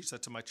trying to teach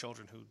that to my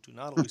children who do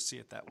not always see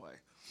it that way.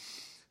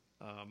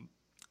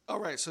 All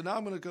right, so now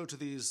I'm going to go to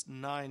these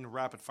 9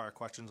 rapid-fire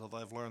questions, although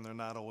I've learned they're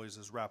not always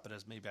as rapid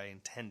as maybe I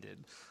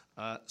intended.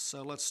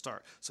 So let's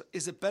start. So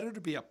is it better to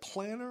be a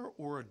planner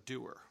or a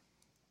doer?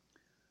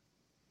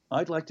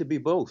 I'd like to be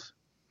both.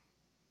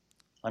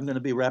 I'm going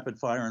to be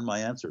rapid-fire in my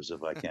answers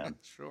if I can.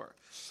 Sure.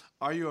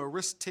 Are you a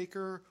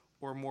risk-taker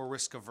or more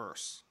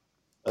risk-averse?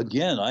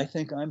 Again, I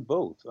think I'm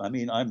both. I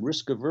mean, I'm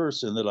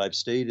risk-averse in that I've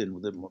stayed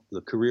in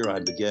the career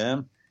I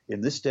began. In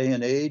this day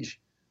and age,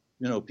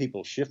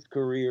 people shift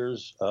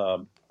careers.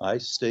 I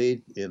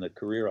stayed in a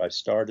career I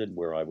started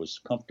where I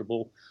was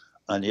comfortable.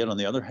 And yet, on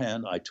the other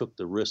hand, I took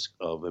the risk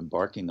of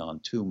embarking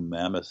on 2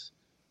 mammoth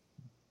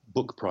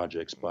book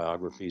projects,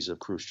 biographies of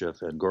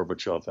Khrushchev and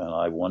Gorbachev. And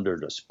I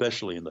wondered,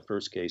 especially in the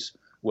first case,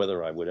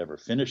 whether I would ever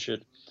finish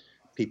it.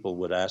 People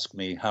would ask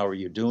me, how are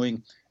you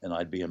doing? And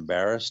I'd be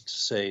embarrassed to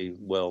say,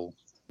 well,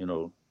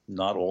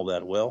 not all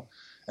that well.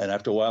 And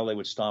after a while, they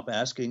would stop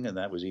asking, and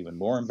that was even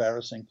more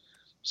embarrassing.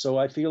 So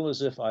I feel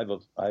as if I've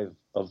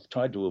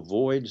tried to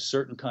avoid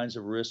certain kinds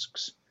of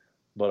risks,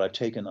 but I've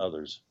taken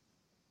others.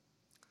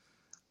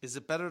 Is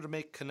it better to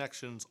make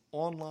connections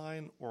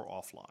online or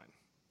offline?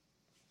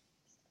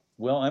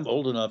 Well, I'm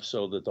old enough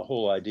so that the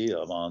whole idea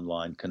of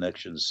online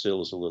connections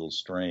still is a little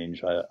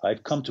strange.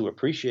 I've come to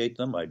appreciate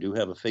them. I do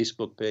have a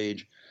Facebook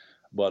page,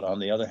 but on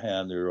the other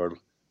hand, there are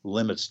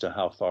limits to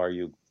how far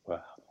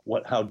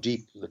how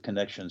deep the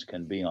connections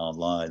can be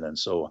online. And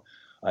so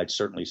I'd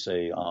certainly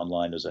say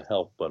online is a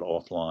help, but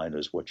offline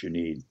is what you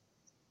need.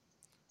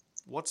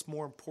 What's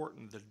more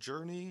important, the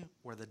journey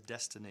or the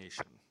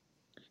destination?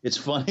 It's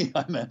funny,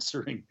 I'm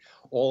answering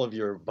all of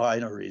your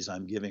binaries.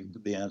 I'm giving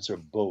the answer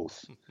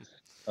both.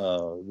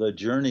 The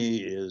journey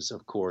is,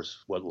 of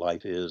course, what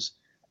life is.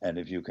 And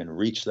if you can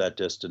reach that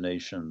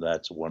destination,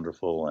 that's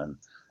wonderful. And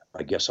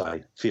I guess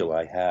I feel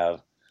I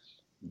have.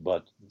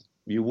 But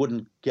you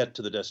wouldn't get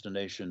to the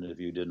destination if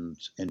you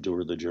didn't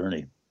endure the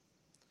journey.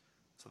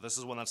 So this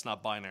is one that's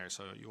not binary,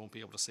 so you won't be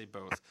able to say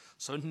both.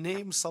 So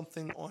name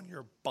something on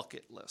your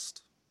bucket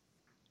list.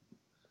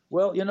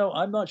 Well,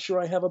 I'm not sure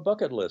I have a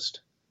bucket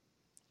list.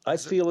 I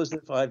feel as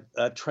if I've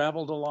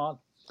traveled a lot,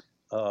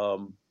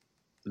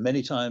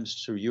 many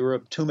times to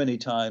Europe, too many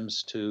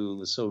times to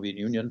the Soviet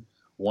Union,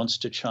 once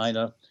to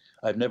China.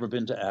 I've never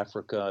been to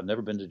Africa. I've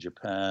never been to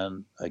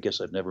Japan. I guess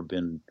I've never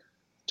been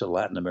to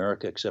Latin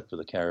America except for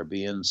the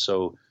Caribbean.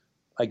 So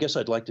I guess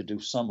I'd like to do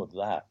some of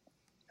that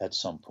at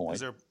some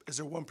point. Is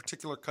there one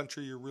particular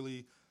country you're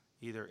really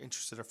either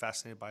interested or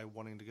fascinated by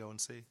wanting to go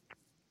and see?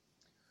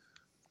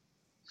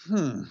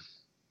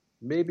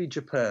 Maybe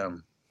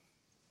Japan,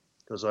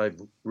 because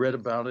I've read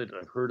about it,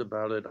 I've heard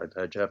about it, I've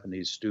had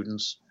Japanese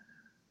students.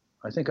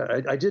 I think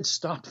I did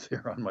stop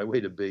there on my way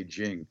to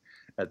Beijing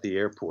at the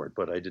airport,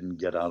 but I didn't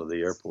get out of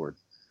the airport.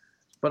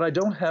 But I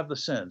don't have the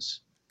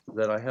sense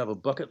that I have a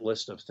bucket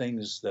list of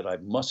things that I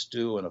must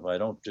do, and if I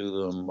don't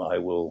do them, I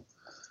will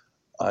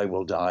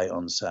die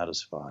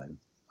unsatisfied.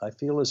 I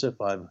feel as if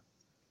I've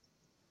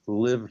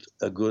lived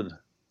a good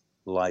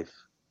life.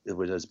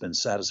 It has been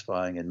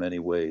satisfying in many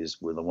ways,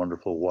 with a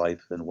wonderful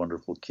wife and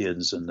wonderful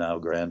kids and now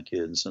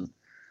grandkids. And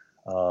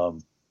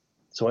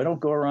so I don't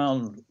go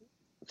around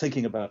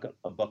thinking about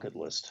a bucket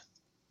list.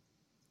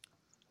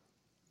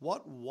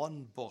 What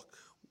one book,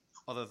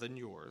 other than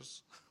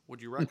yours,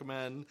 would you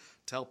recommend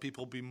to help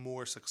people be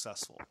more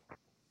successful?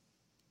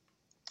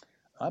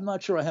 I'm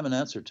not sure I have an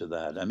answer to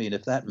that. I mean,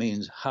 if that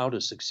means how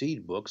to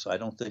succeed books, I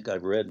don't think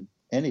I've read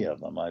any of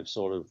them. I've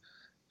sort of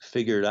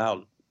figured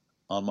out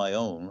on my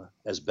own,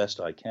 as best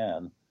I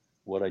can,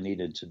 what I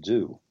needed to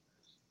do.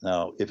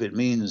 Now, if it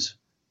means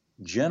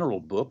general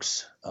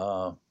books,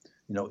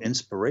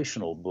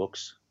 inspirational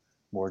books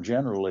more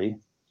generally,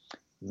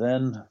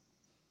 then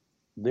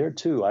there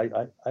too,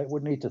 I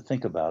would need to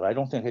think about it. I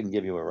don't think I can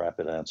give you a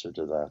rapid answer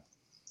to that.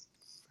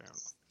 Fair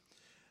enough.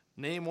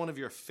 Name one of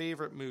your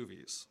favorite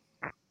movies.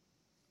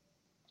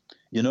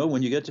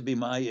 When you get to be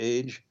my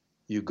age,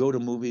 you go to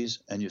movies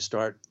and you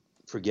start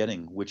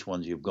forgetting which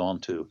ones you've gone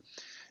to.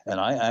 And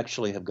I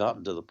actually have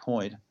gotten to the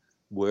point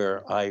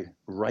where I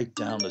write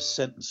down a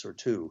sentence or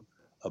two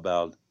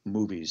about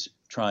movies,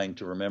 trying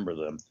to remember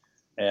them.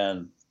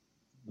 And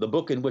the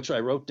book in which I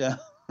wrote down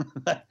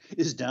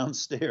is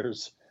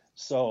downstairs.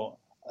 So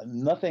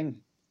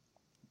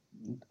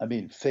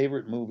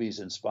favorite movies,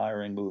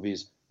 inspiring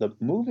movies. The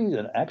movie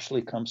that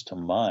actually comes to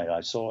mind,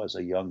 I saw as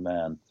a young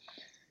man,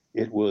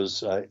 it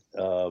was a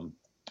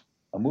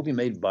movie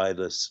made by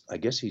this, I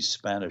guess he's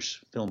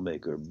Spanish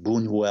filmmaker,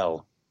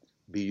 Buñuel,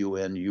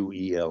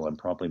 Bunuel. I'm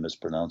probably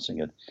mispronouncing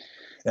it.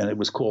 And it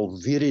was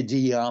called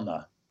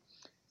Viridiana.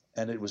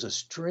 And it was a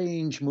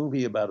strange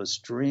movie about a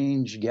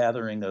strange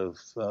gathering of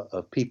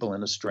people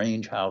in a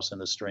strange house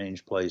in a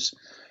strange place.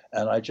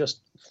 And I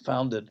just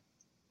found it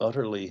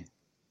utterly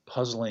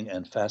puzzling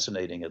and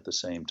fascinating at the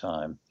same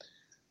time.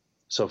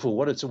 So for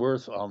what it's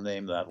worth, I'll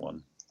name that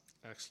one.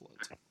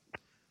 Excellent.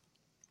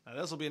 Now,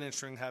 this will be an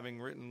interesting,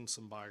 having written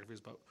some biographies,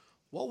 but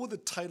what would the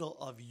title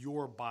of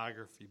your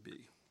biography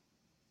be?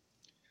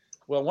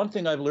 Well, one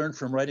thing I've learned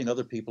from writing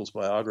other people's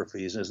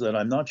biographies is that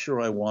I'm not sure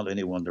I want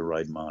anyone to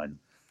write mine.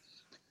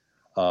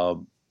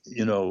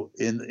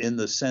 in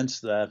the sense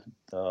that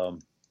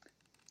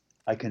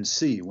I can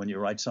see when you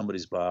write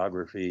somebody's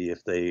biography,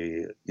 if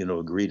they,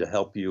 agree to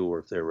help you or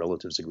if their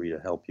relatives agree to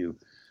help you,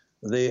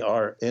 they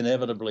are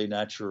inevitably,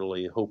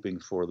 naturally hoping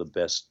for the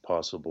best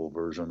possible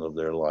version of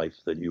their life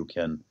that you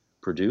can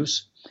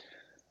produce.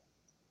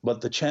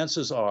 But the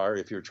chances are,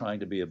 if you're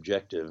trying to be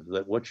objective,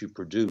 that what you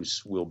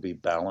produce will be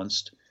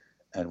balanced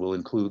and will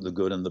include the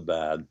good and the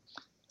bad,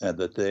 and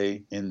that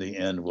they, in the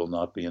end, will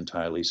not be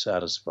entirely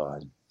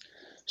satisfied.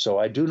 So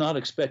I do not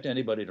expect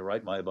anybody to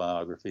write my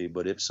biography,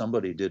 but if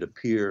somebody did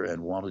appear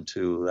and wanted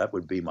to, that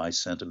would be my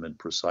sentiment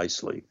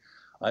precisely.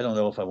 I don't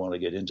know if I want to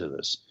get into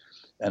this.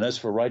 And as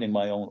for writing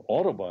my own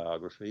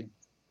autobiography,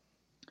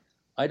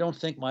 I don't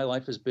think my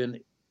life has been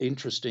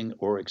interesting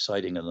or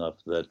exciting enough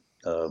that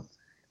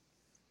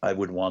I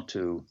would want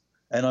to.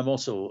 And I'm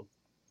also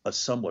a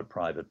somewhat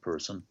private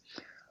person.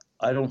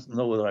 I don't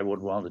know that I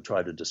would want to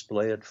try to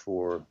display it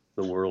for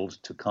the world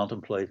to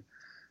contemplate.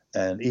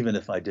 And even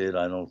if I did,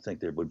 I don't think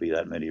there would be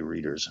that many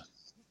readers. I'm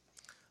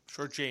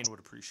sure Jane would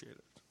appreciate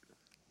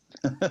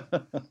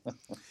it.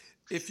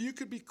 If you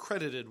could be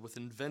credited with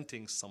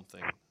inventing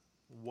something,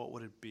 what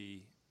would it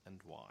be and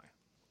why?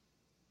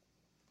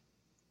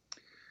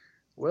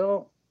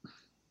 Well,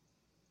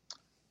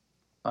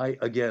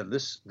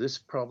 this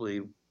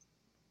probably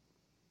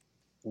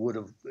would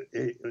have,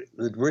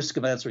 the risk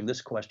of answering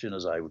this question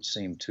is I would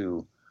seem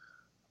too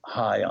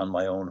high on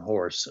my own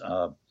horse.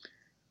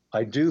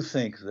 I do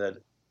think that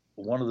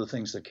one of the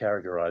things that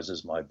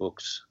characterizes my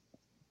books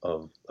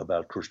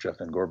about Khrushchev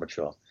and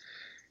Gorbachev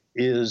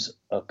is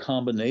a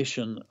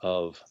combination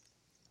of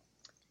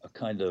a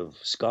kind of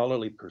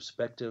scholarly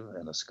perspective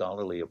and a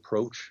scholarly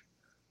approach.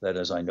 That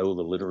is, I know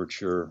the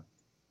literature,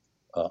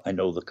 I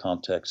know the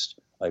context,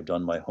 I've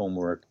done my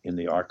homework in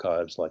the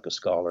archives like a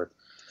scholar.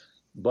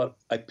 But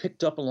I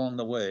picked up along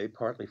the way,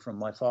 partly from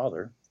my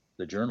father,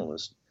 the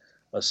journalist,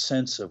 a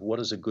sense of what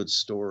is a good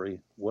story,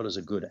 what is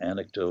a good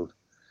anecdote.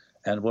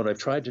 And what I've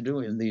tried to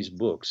do in these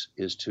books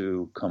is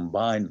to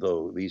combine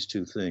these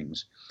two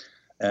things.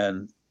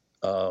 And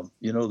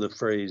the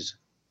phrase,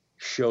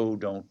 show,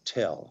 don't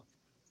tell.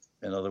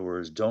 In other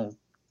words,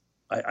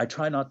 I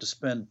try not to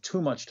spend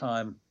too much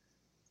time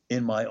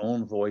in my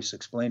own voice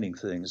explaining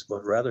things,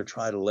 but rather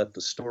try to let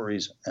the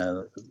stories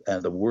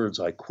and the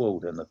words I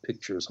quote and the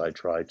pictures I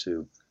try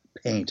to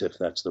paint, if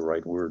that's the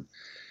right word,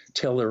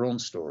 tell their own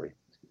story.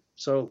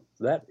 So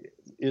that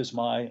is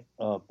my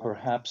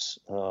perhaps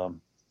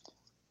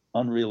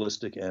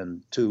unrealistic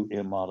and too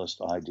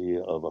immodest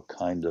idea of a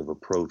kind of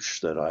approach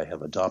that I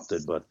have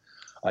adopted, but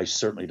I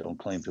certainly don't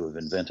claim to have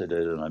invented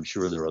it, and I'm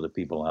sure there are other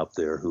people out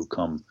there who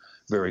come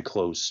very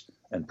close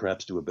and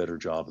perhaps do a better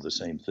job of the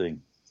same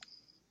thing.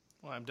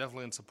 Well, I'm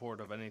definitely in support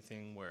of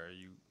anything where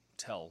you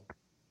tell.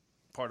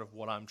 Part of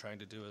what I'm trying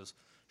to do is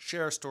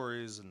share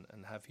stories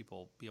and have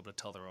people be able to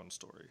tell their own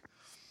story.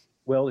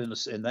 Well, in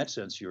that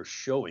sense, you're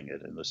showing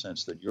it in the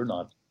sense that you're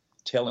not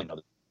telling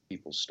other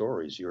people's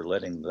stories. You're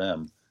letting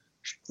them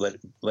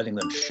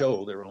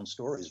show their own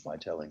stories by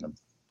telling them.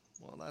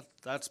 Well,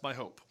 that's my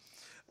hope.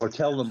 Or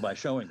tell them by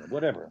showing them,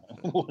 whatever.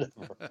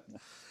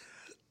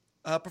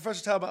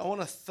 Professor Taubman, I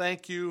want to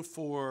thank you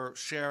for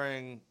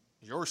sharing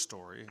your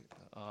story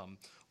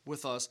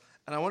with us,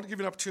 and I want to give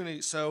you an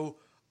opportunity. So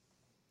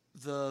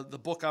the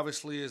book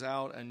obviously is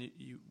out, and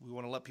we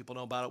want to let people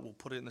know about it. We'll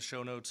put it in the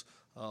show notes,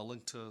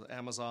 link to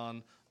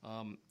Amazon.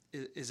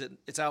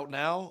 It's out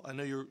now? I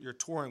know you're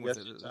touring with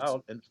it. It's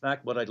out. In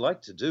fact, what I'd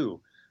like to do,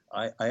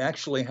 I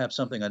actually have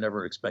something I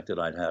never expected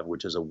I'd have,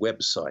 which is a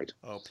website.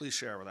 Oh, please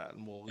share with that,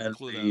 and we'll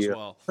include that as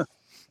well.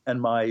 And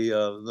my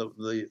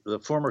the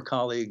former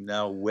colleague,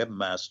 now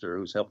webmaster,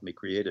 who's helped me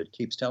create it,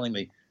 keeps telling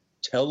me,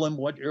 tell them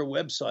what your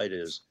website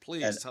is.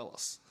 Please tell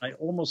us. I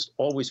almost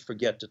always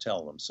forget to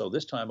tell them. So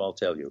this time I'll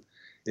tell you.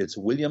 It's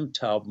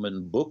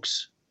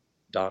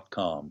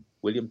WilliamTaubmanBooks.com.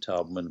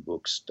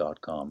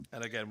 WilliamTaubmanBooks.com.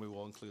 And again, we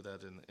will include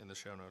that in the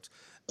show notes.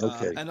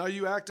 Okay. And are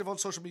you active on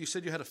social media? You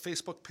said you had a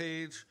Facebook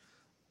page.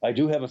 I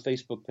do have a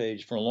Facebook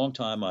page. For a long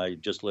time, I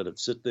just let it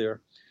sit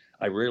there.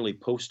 I rarely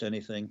post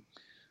anything,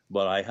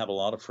 but I have a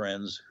lot of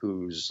friends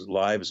whose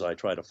lives I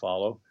try to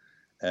follow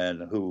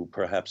and who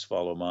perhaps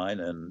follow mine,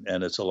 and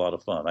it's a lot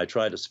of fun. I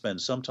try to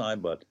spend some time,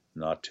 but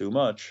not too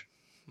much,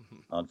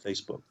 on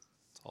Facebook.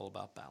 It's all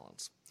about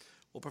balance.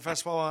 Well,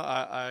 Professor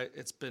Taubman,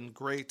 it's been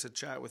great to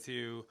chat with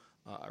you.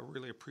 I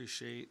really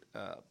appreciate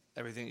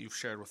everything that you've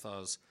shared with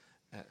us,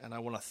 and I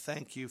want to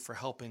thank you for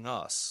helping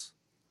us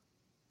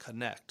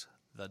connect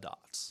the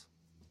dots.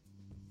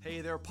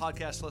 Hey there,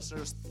 podcast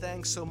listeners.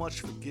 Thanks so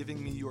much for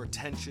giving me your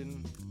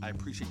attention. I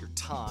appreciate your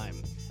time.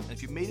 And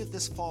if you made it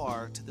this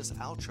far to this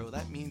outro,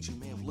 that means you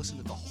may have listened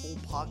to the whole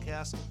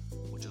podcast,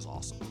 which is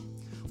awesome.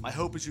 My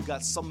hope is you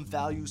got some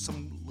value,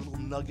 some little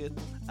nugget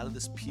out of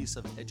this piece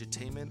of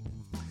edutainment.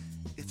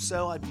 If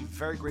so, I'd be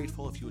very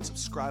grateful if you would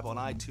subscribe on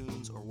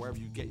iTunes or wherever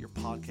you get your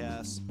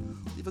podcasts.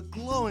 Leave a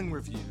glowing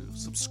review,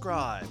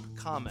 subscribe,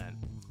 comment,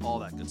 all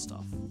that good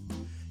stuff.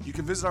 You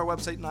can visit our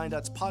website,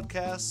 9dots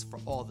Podcast, for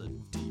all the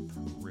deep,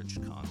 rich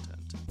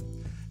content.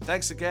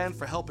 Thanks again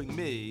for helping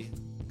me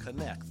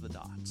connect the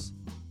dots.